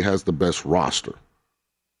 Green Bay has the best roster.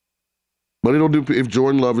 But it'll do if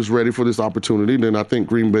Jordan Love is ready for this opportunity. Then I think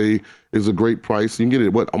Green Bay is a great price. You can get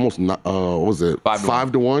it almost what was it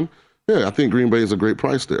 5 to 1? Yeah, I think Green Bay is a great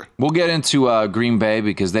price there. We'll get into Green Bay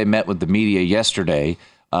because they met with the media yesterday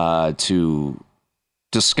to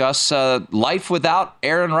discuss life without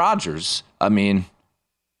Aaron Rodgers. I mean,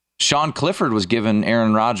 Sean Clifford was given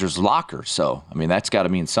Aaron Rodgers' locker, so I mean that's got to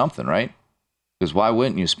mean something, right? Because why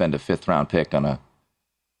wouldn't you spend a 5th-round pick on a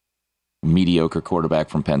mediocre quarterback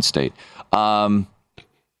from Penn State? You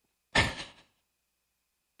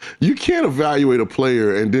can't evaluate a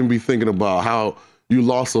player and then be thinking about how you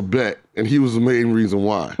lost a bet and he was the main reason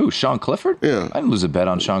why. Who, Sean Clifford? Yeah. I didn't lose a bet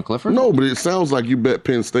on Sean Clifford. No, but it sounds like you bet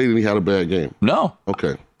Penn State and he had a bad game. No.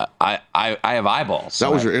 Okay. I have eyeballs.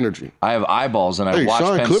 That was your energy. I have eyeballs, and I watched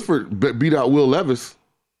Sean Clifford beat out Will Levis.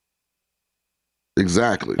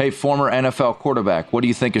 Exactly. Hey, former NFL quarterback, what do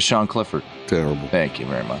you think of Sean Clifford? Terrible. Thank you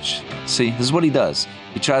very much. See, this is what he does.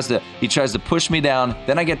 He tries to push me down,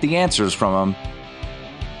 then I get the answers from him.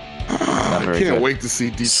 I can't good. wait to see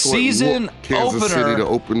Detroit season Kansas opener, City to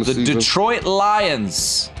open the season. Detroit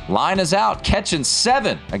Lions line is out, catching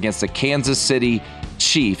 7 against the Kansas City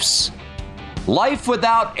Chiefs. Life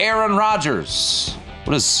without Aaron Rodgers.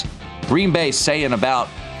 What is Green Bay saying about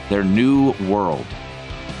their new world?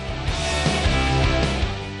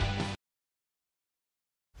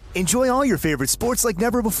 Enjoy all your favorite sports like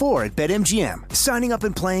never before at BetMGM. Signing up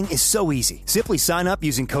and playing is so easy. Simply sign up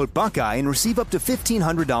using code Buckeye and receive up to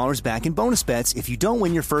 $1,500 back in bonus bets if you don't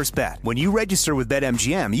win your first bet. When you register with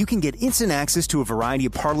BetMGM, you can get instant access to a variety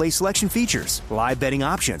of parlay selection features, live betting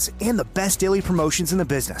options, and the best daily promotions in the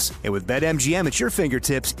business. And with BetMGM at your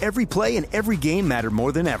fingertips, every play and every game matter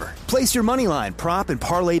more than ever. Place your moneyline, prop, and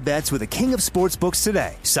parlay bets with the king of sportsbooks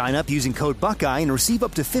today. Sign up using code Buckeye and receive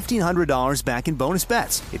up to $1,500 back in bonus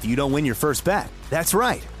bets if you don't win your first bet. That's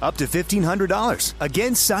right, up to $1,500.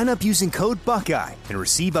 Again, sign up using code Buckeye and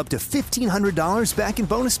receive up to $1,500 back in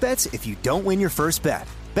bonus bets if you don't win your first bet.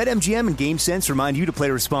 BetMGM and GameSense remind you to play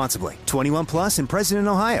responsibly. 21 plus and present in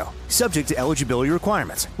Ohio. Subject to eligibility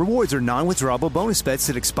requirements. Rewards are non-withdrawable bonus bets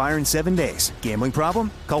that expire in 7 days. Gambling problem?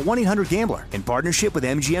 Call 1-800-GAMBLER in partnership with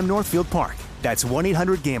MGM Northfield Park. That's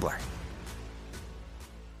 1-800-GAMBLER.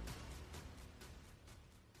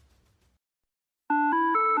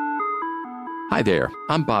 Hi there,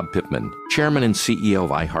 I'm Bob Pittman, Chairman and CEO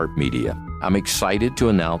of iHeartMedia. I'm excited to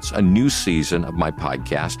announce a new season of my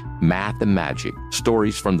podcast, Math and Magic,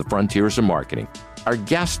 Stories from the Frontiers of Marketing. Our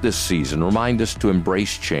guests this season remind us to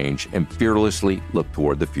embrace change and fearlessly look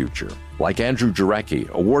toward the future. Like Andrew Jarecki,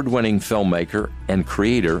 award-winning filmmaker and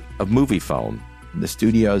creator of Moviefone. The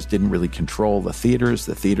studios didn't really control the theaters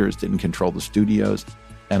didn't control the studios.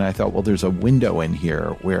 And I thought, well, there's a window in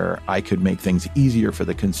here where I could make things easier for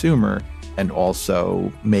the consumer and also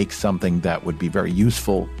make something that would be very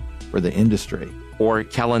useful for the industry. Or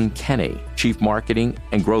Kellen Kenny, Chief Marketing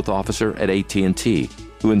and Growth Officer at AT&T,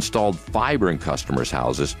 who installed fiber in customers'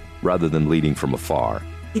 houses rather than leading from afar.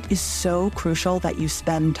 It is so crucial that you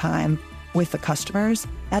spend time with the customers.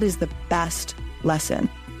 That is the best lesson.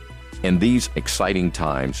 In these exciting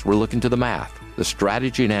times, we're looking to the math, the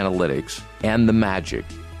strategy and analytics, and the magic,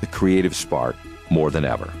 the creative spark, more than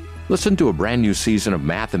ever. Listen to a brand new season of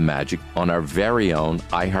Math and Magic on our very own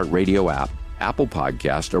iHeartRadio app, Apple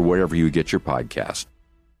Podcast, or wherever you get your podcast.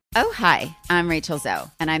 Oh, hi, I'm Rachel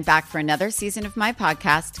Zoe, and I'm back for another season of my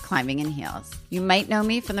podcast, Climbing in Heels. You might know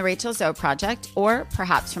me from the Rachel Zoe Project, or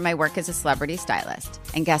perhaps from my work as a celebrity stylist.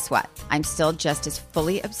 And guess what? I'm still just as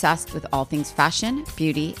fully obsessed with all things fashion,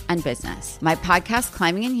 beauty, and business. My podcast,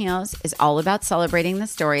 Climbing in Heels, is all about celebrating the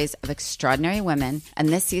stories of extraordinary women, and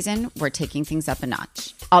this season, we're taking things up a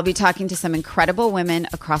notch. I'll be talking to some incredible women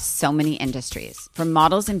across so many industries, from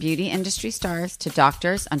models and beauty industry stars to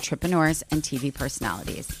doctors, entrepreneurs, and TV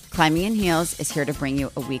personalities. Climbing in Heels is here to bring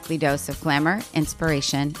you a weekly dose of glamour,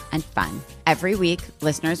 inspiration, and fun. Every week,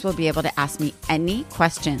 listeners will be able to ask me any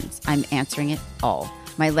questions. I'm answering it all.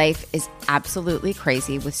 My life is absolutely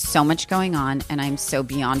crazy with so much going on, and I'm so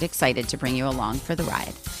beyond excited to bring you along for the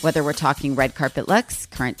ride. Whether we're talking red carpet looks,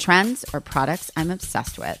 current trends, or products I'm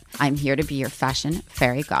obsessed with, I'm here to be your fashion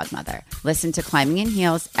fairy godmother. Listen to Climbing in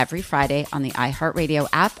Heels every Friday on the iHeartRadio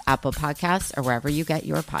app, Apple Podcasts, or wherever you get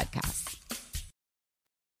your podcasts.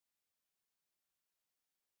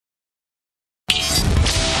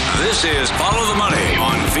 This is Follow the Money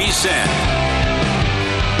on VSiN.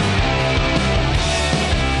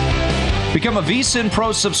 Become a VSiN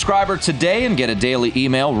Pro subscriber today and get a daily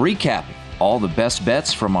email recapping all the best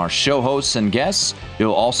bets from our show hosts and guests.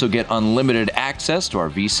 You'll also get unlimited access to our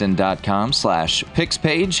vsin.com/picks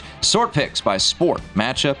page. Sort picks by sport,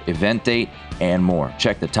 matchup, event date, and more.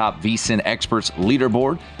 Check the top VSiN experts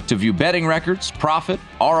leaderboard to view betting records, profit,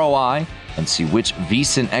 ROI, and see which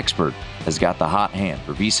VSiN expert has got the hot hand.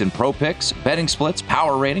 For VSiN Pro Picks, betting splits,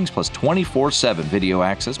 power ratings, plus 24/7 video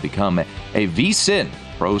access. Become a VSiN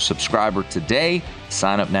Pro subscriber today.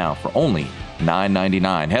 Sign up now for only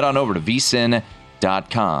 $9.99. Head on over to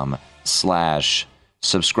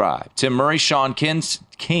vsin.com/subscribe. Tim Murray, Sean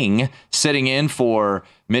King sitting in for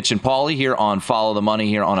Mitch and Paulie here on Follow the Money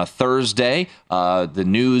here on a Thursday. The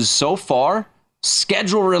news so far,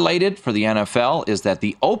 schedule related for the NFL, is that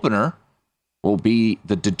the opener will be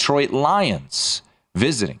the Detroit Lions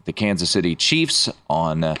visiting the Kansas City Chiefs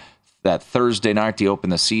on that Thursday night to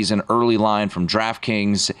open the season. Early line from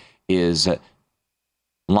DraftKings is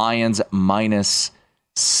Lions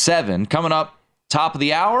 -7. Coming up, top of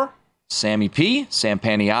the hour, Sammy P, Sam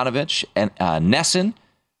Panayotovich, and Nesson,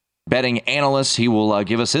 betting analyst. He will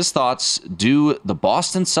give us his thoughts. Do the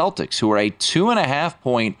Boston Celtics, who are a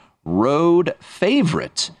 2.5-point road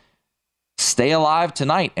favorite, stay alive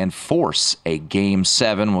tonight and force a Game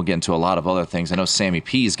 7? We'll get into a lot of other things. I know Sammy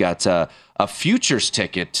P's got a futures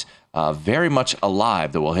ticket very much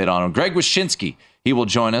alive that we'll hit on. Greg Wyshynski, he will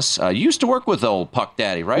join us. Used to work with old Puck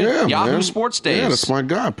Daddy, right? Yeah, Yahoo man. Sports Days. Yeah, that's my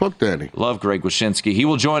guy, Puck Daddy. Love Greg Wyshynski. He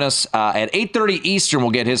will join us at 8:30 Eastern.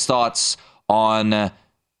 We'll get his thoughts on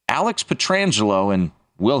Alex Pietrangelo, and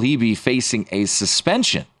will he be facing a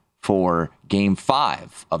suspension for Game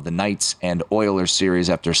 5 of the Knights and Oilers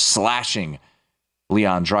series after slashing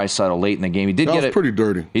Leon Draisaitl late in the game. He did was pretty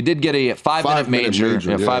dirty. He did get a 5-minute major,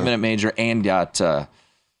 5-minute major, and got a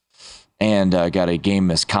game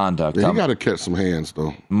misconduct. Yeah, he got to catch some hands,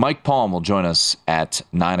 though. Mike Palm will join us at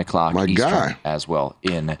 9 o'clock My Eastern guy. as well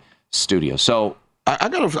in studio. So I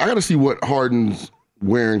gotta see what Harden's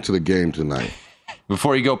wearing to the game tonight.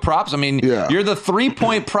 Before you go props, I mean, you're the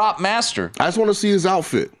 3-point prop master. I just want to see his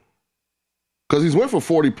outfit because he's went for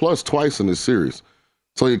 40+ twice in this series.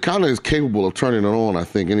 So he kind of is capable of turning it on, I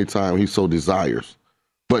think, anytime he so desires.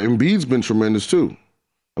 But Embiid's been tremendous, too.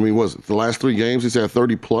 I mean, was it the last 3 games he's had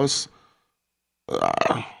 30+?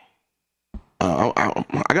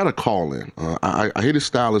 I got to call in. I hit his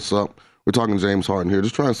stylist up. We're talking James Harden here.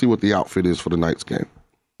 Just trying to see what the outfit is for the Knights game.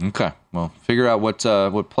 Okay. Well, figure out what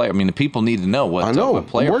player. I mean, the people need to know what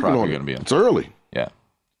player prop you're going to be on. It's early. Yeah.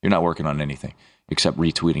 You're not working on anything except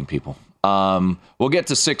retweeting people. We'll get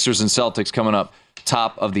to Sixers and Celtics coming up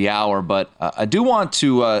top of the hour, but I do want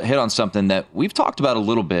to hit on something that we've talked about a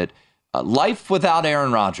little bit. Life without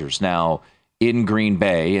Aaron Rodgers now in Green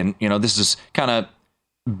Bay. And, this is kind of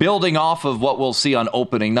building off of what we'll see on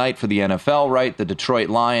opening night for the NFL, right? The Detroit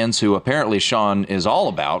Lions, who apparently Sean is all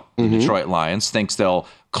about, the Detroit Lions, thinks they'll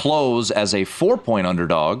close as a 4-point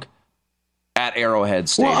underdog at Arrowhead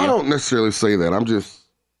Stadium. Well, I don't necessarily say that. I'm just...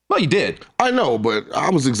 Well, you did. I know, but I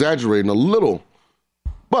was exaggerating a little.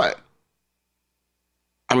 But,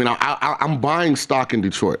 I mean, I'm buying stock in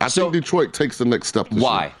Detroit. I think Detroit takes the next step this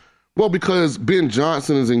Why? year. Well, because Ben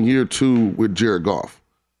Johnson is in year 2 with Jared Goff.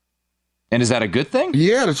 And is that a good thing?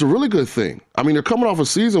 Yeah, that's a really good thing. I mean, they're coming off a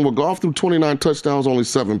season where Goff threw 29 touchdowns, only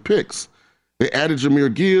 7 picks. They added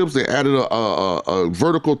Jahmyr Gibbs. They added a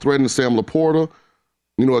vertical threat in Sam Laporta.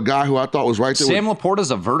 A guy who I thought was right there. Sam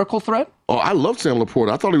Laporta's a vertical threat? Oh, I love Sam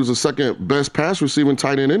Laporta. I thought he was the second best pass receiving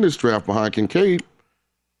tight end in this draft behind Kincaid.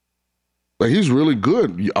 But he's really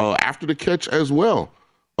good after the catch as well.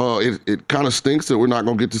 It kind of stinks that we're not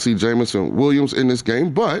going to get to see Jamison Williams in this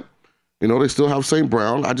game, but, they still have St.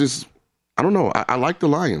 Brown. I don't know. I like the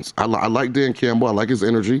Lions. I like Dan Campbell. I like his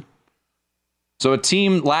energy. So a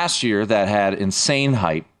team last year that had insane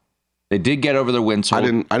hype. They did get over their win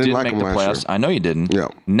total. I didn't like make them the last playoffs. year. I know you didn't. Yeah.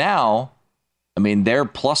 Now, I mean, they're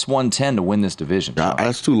plus 110 to win this division.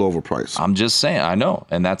 That's too low of a price. I'm just saying. I know,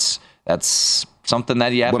 and that's something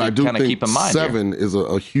that you have to kind of keep in mind. 7 is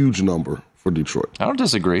a huge number for Detroit. I don't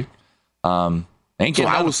disagree. I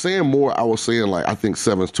was saying like I think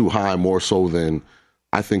 7 is too high, more so than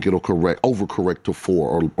I think it'll overcorrect to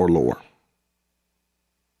 4 or lower.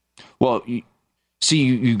 Well,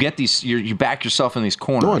 you get these. You back yourself in these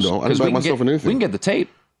corners. No, I don't. I didn't back myself in anything. We can get the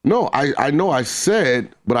tape. No, I know I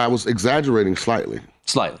said, but I was exaggerating slightly.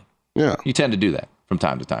 Slightly. Yeah. You tend to do that from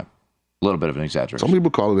time to time. A little bit of an exaggeration. Some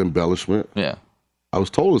people call it embellishment. Yeah. I was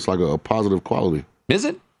told it's like a positive quality. Is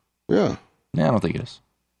it? Yeah. Yeah, I don't think it is.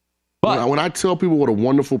 But when I tell people what a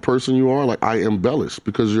wonderful person you are, like I embellish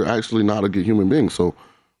because you're actually not a good human being. So,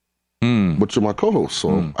 but you're my co-host,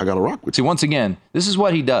 so I got to rock with you. See, once again, this is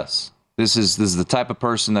what he does. This is the type of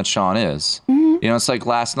person that Sean is. It's like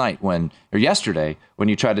yesterday when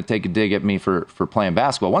you tried to take a dig at me for playing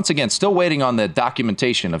basketball. Once again, still waiting on the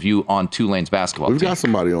documentation of you on Tulane's basketball team. We've got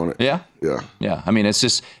somebody on it. Yeah? Yeah. Yeah. I mean,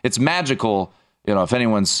 it's magical, if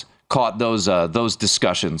anyone's caught those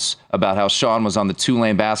discussions about how Sean was on the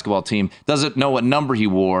Tulane basketball team, doesn't know what number he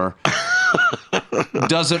wore,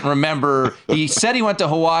 doesn't remember. He said he went to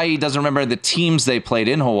Hawaii, doesn't remember the teams they played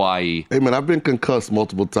in Hawaii. Hey, man, I've been concussed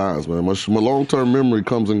multiple times, man. My long-term memory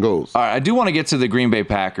comes and goes. All right, I do want to get to the Green Bay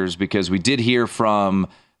Packers because we did hear from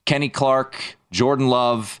Kenny Clark, Jordan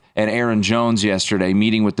Love, and Aaron Jones yesterday,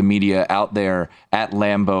 meeting with the media out there at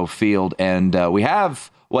Lambeau Field. And we have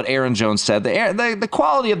what Aaron Jones said. The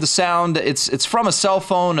quality of the sound, it's from a cell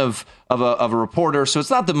phone of a reporter, so it's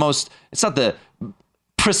not the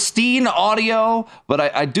pristine audio, but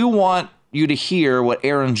I do want you to hear what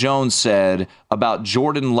Aaron Jones said about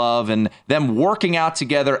Jordan Love and them working out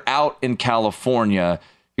together out in California.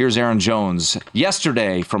 Here's Aaron Jones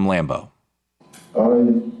yesterday from Lambeau.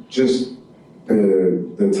 Just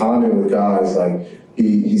the timing with guys, like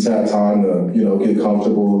he's had time to get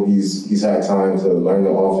comfortable. He's had time to learn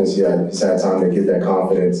the offense. He's had time to get that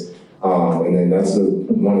confidence. And then that's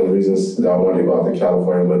one of the reasons that I wanted to go out to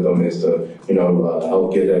California with him is to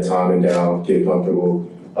help get that timing down, get comfortable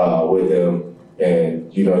with him,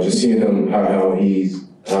 and just seeing him how he's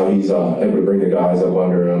able to bring the guys up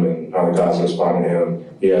under him and how the guys are responding to him.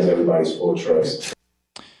 He has everybody's full trust.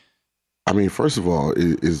 I mean, first of all,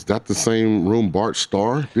 is that the same room Bart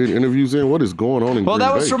Starr did interviews in? What is going on in Green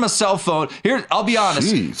that Bay? was from a cell phone. Here, I'll be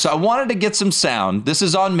honest. Jeez. So I wanted to get some sound. This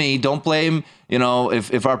is on me. Don't blame,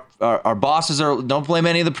 if our bosses don't blame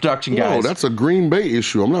any of the production guys. No, that's a Green Bay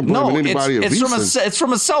issue. I'm not blaming anybody at VSiN. It's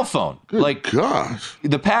from a cell phone. Good gosh.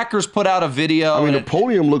 The Packers put out a video. I mean, the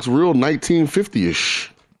podium looks real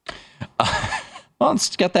 1950-ish. Well,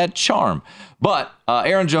 it's got that charm. But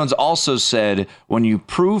Aaron Jones also said, when you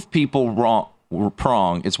prove people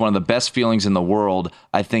wrong, it's one of the best feelings in the world.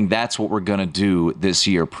 I think that's what we're going to do this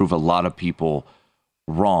year, prove a lot of people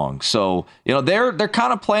wrong. So, they're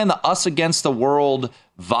kind of playing the us against the world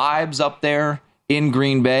vibes up there in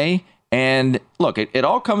Green Bay. And look, it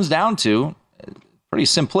all comes down to pretty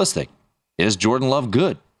simplistic. Is Jordan Love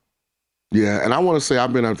good? Yeah, and I want to say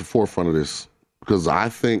I've been at the forefront of this because I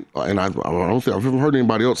think, and I don't think I've ever heard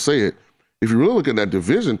anybody else say it. If you really look at that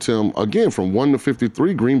division, Tim, again, from 1 to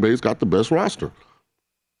 53, Green Bay's got the best roster.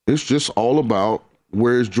 It's just all about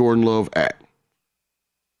where is Jordan Love at?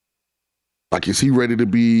 Like, is he ready to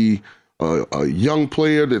be a young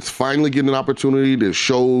player that's finally getting an opportunity that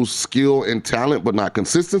shows skill and talent but not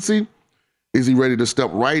consistency? Is he ready to step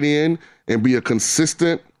right in and be a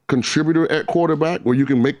consistent contributor at quarterback where you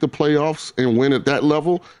can make the playoffs and win at that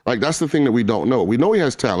level? Like, that's the thing that we don't know. We know he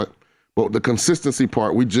has talent, but the consistency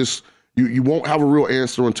part, we just, you won't have a real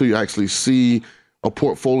answer until you actually see a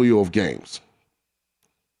portfolio of games.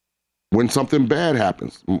 When something bad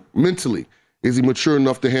happens, mentally, is he mature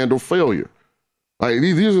enough to handle failure? Like,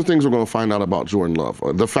 these are things we're going to find out about Jordan Love.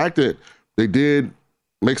 The fact that they did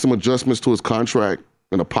make some adjustments to his contract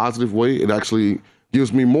in a positive way, it actually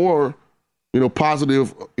gives me more,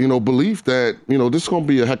 positive, belief that, this is going to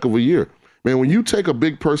be a heck of a year. Man, when you take a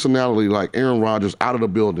big personality like Aaron Rodgers out of the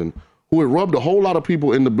building, who had rubbed a whole lot of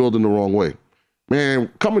people in the building the wrong way,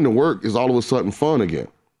 man, coming to work is all of a sudden fun again.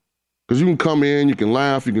 Because you can come in, you can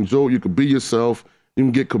laugh, you can joke, you can be yourself, you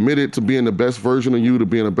can get committed to being the best version of you, to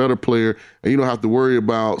being a better player, and you don't have to worry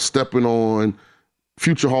about stepping on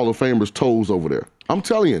future Hall of Famers' toes over there. I'm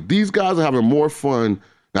telling you, these guys are having more fun.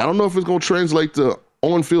 Now, I don't know if it's going to translate to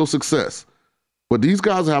on-field success, but these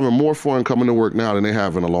guys are having more fun coming to work now than they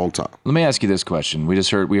have in a long time. Let me ask you this question. We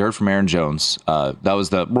heard from Aaron Jones. That was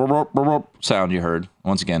the sound you heard,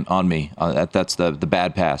 once again, on me. That's the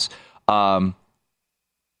bad pass.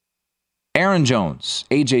 Aaron Jones,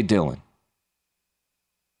 A.J. Dillon,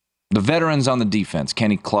 the veterans on the defense,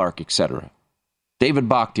 Kenny Clark, etc., David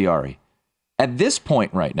Bakhtiari. At this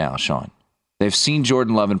point right now, Sean, they've seen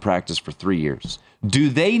Jordan Love in practice for 3 years. Do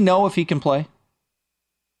they know if he can play?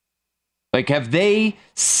 Like, have they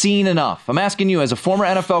seen enough? I'm asking you as a former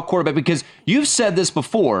NFL quarterback, because you've said this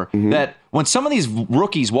before, that when some of these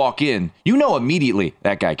rookies walk in, you know immediately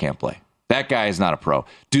that guy can't play. That guy is not a pro.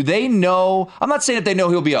 Do they know? I'm not saying that they know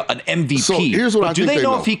he'll be an MVP. So here's what I think do they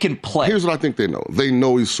know if he can play? Here's what I think they know. They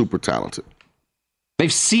know he's super talented.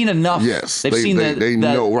 They've seen enough. Yes. They've seen they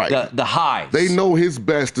know, right. the highs. They know his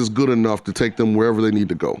best is good enough to take them wherever they need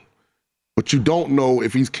to go. But you don't know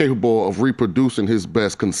if he's capable of reproducing his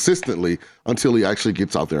best consistently until he actually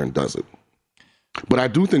gets out there and does it. But I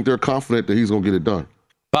do think they're confident that he's going to get it done.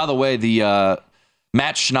 By the way, the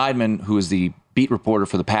Matt Schneidman, who is the beat reporter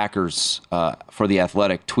for the Packers for The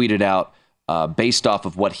Athletic, tweeted out, based off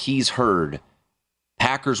of what he's heard,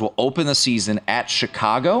 Packers will open the season at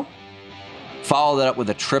Chicago, follow that up with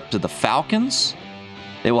a trip to the Falcons.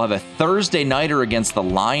 They will have a Thursday nighter against the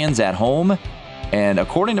Lions at home. And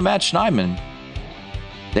according to Matt Schneidman,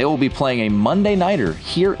 they will be playing a Monday nighter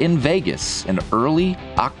here in Vegas in early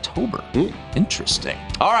October. Interesting.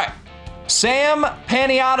 All right. Sam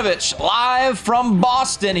Panayotovich live from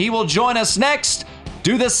Boston. He will join us next.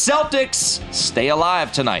 Do the Celtics stay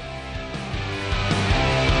alive tonight?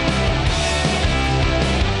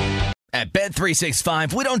 At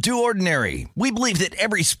Bet365, we don't do ordinary. We believe that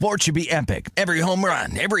every sport should be epic. Every home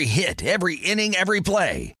run, every hit, every inning, every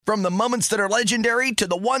play. From the moments that are legendary to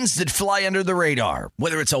the ones that fly under the radar.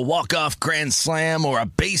 Whether it's a walk-off grand slam or a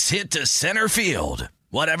base hit to center field.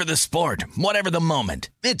 Whatever the sport, whatever the moment,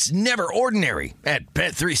 it's never ordinary at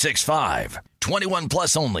Bet365. 21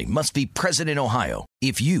 plus only. Must be present in Ohio.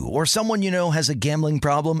 If you or someone you know has a gambling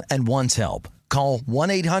problem and wants help, call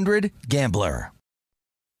 1-800-GAMBLER.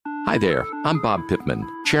 Hi there, I'm Bob Pittman,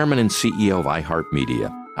 Chairman and CEO of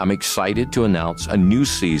iHeartMedia. I'm excited to announce a new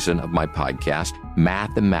season of my podcast,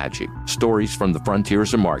 Math and Magic, Stories from the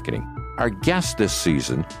Frontiers of Marketing. Our guests this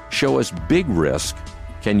season show us big risk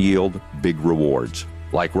can yield big rewards,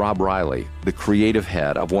 like Rob Riley, the creative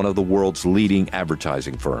head of one of the world's leading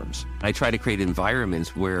advertising firms. I try to create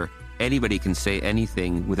environments where anybody can say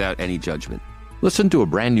anything without any judgment. Listen to a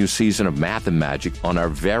brand new season of Math and Magic on our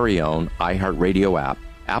very own iHeartRadio app,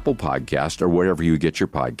 Apple Podcast, or wherever you get your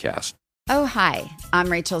podcast. Oh, hi, I'm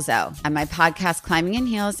Rachel Zoe, and my podcast, Climbing in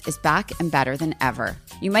Heels, is back and better than ever.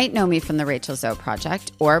 You might know me from the Rachel Zoe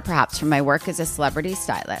Project, or perhaps from my work as a celebrity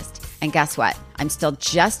stylist. And guess what? I'm still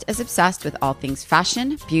just as obsessed with all things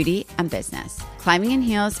fashion, beauty, and business. Climbing in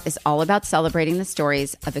Heels is all about celebrating the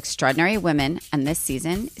stories of extraordinary women, and this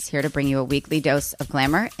season is here to bring you a weekly dose of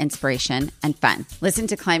glamour, inspiration, and fun. Listen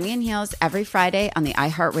to Climbing in Heels every Friday on the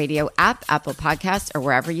iHeartRadio app, Apple Podcasts, or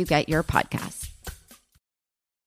wherever you get your podcasts.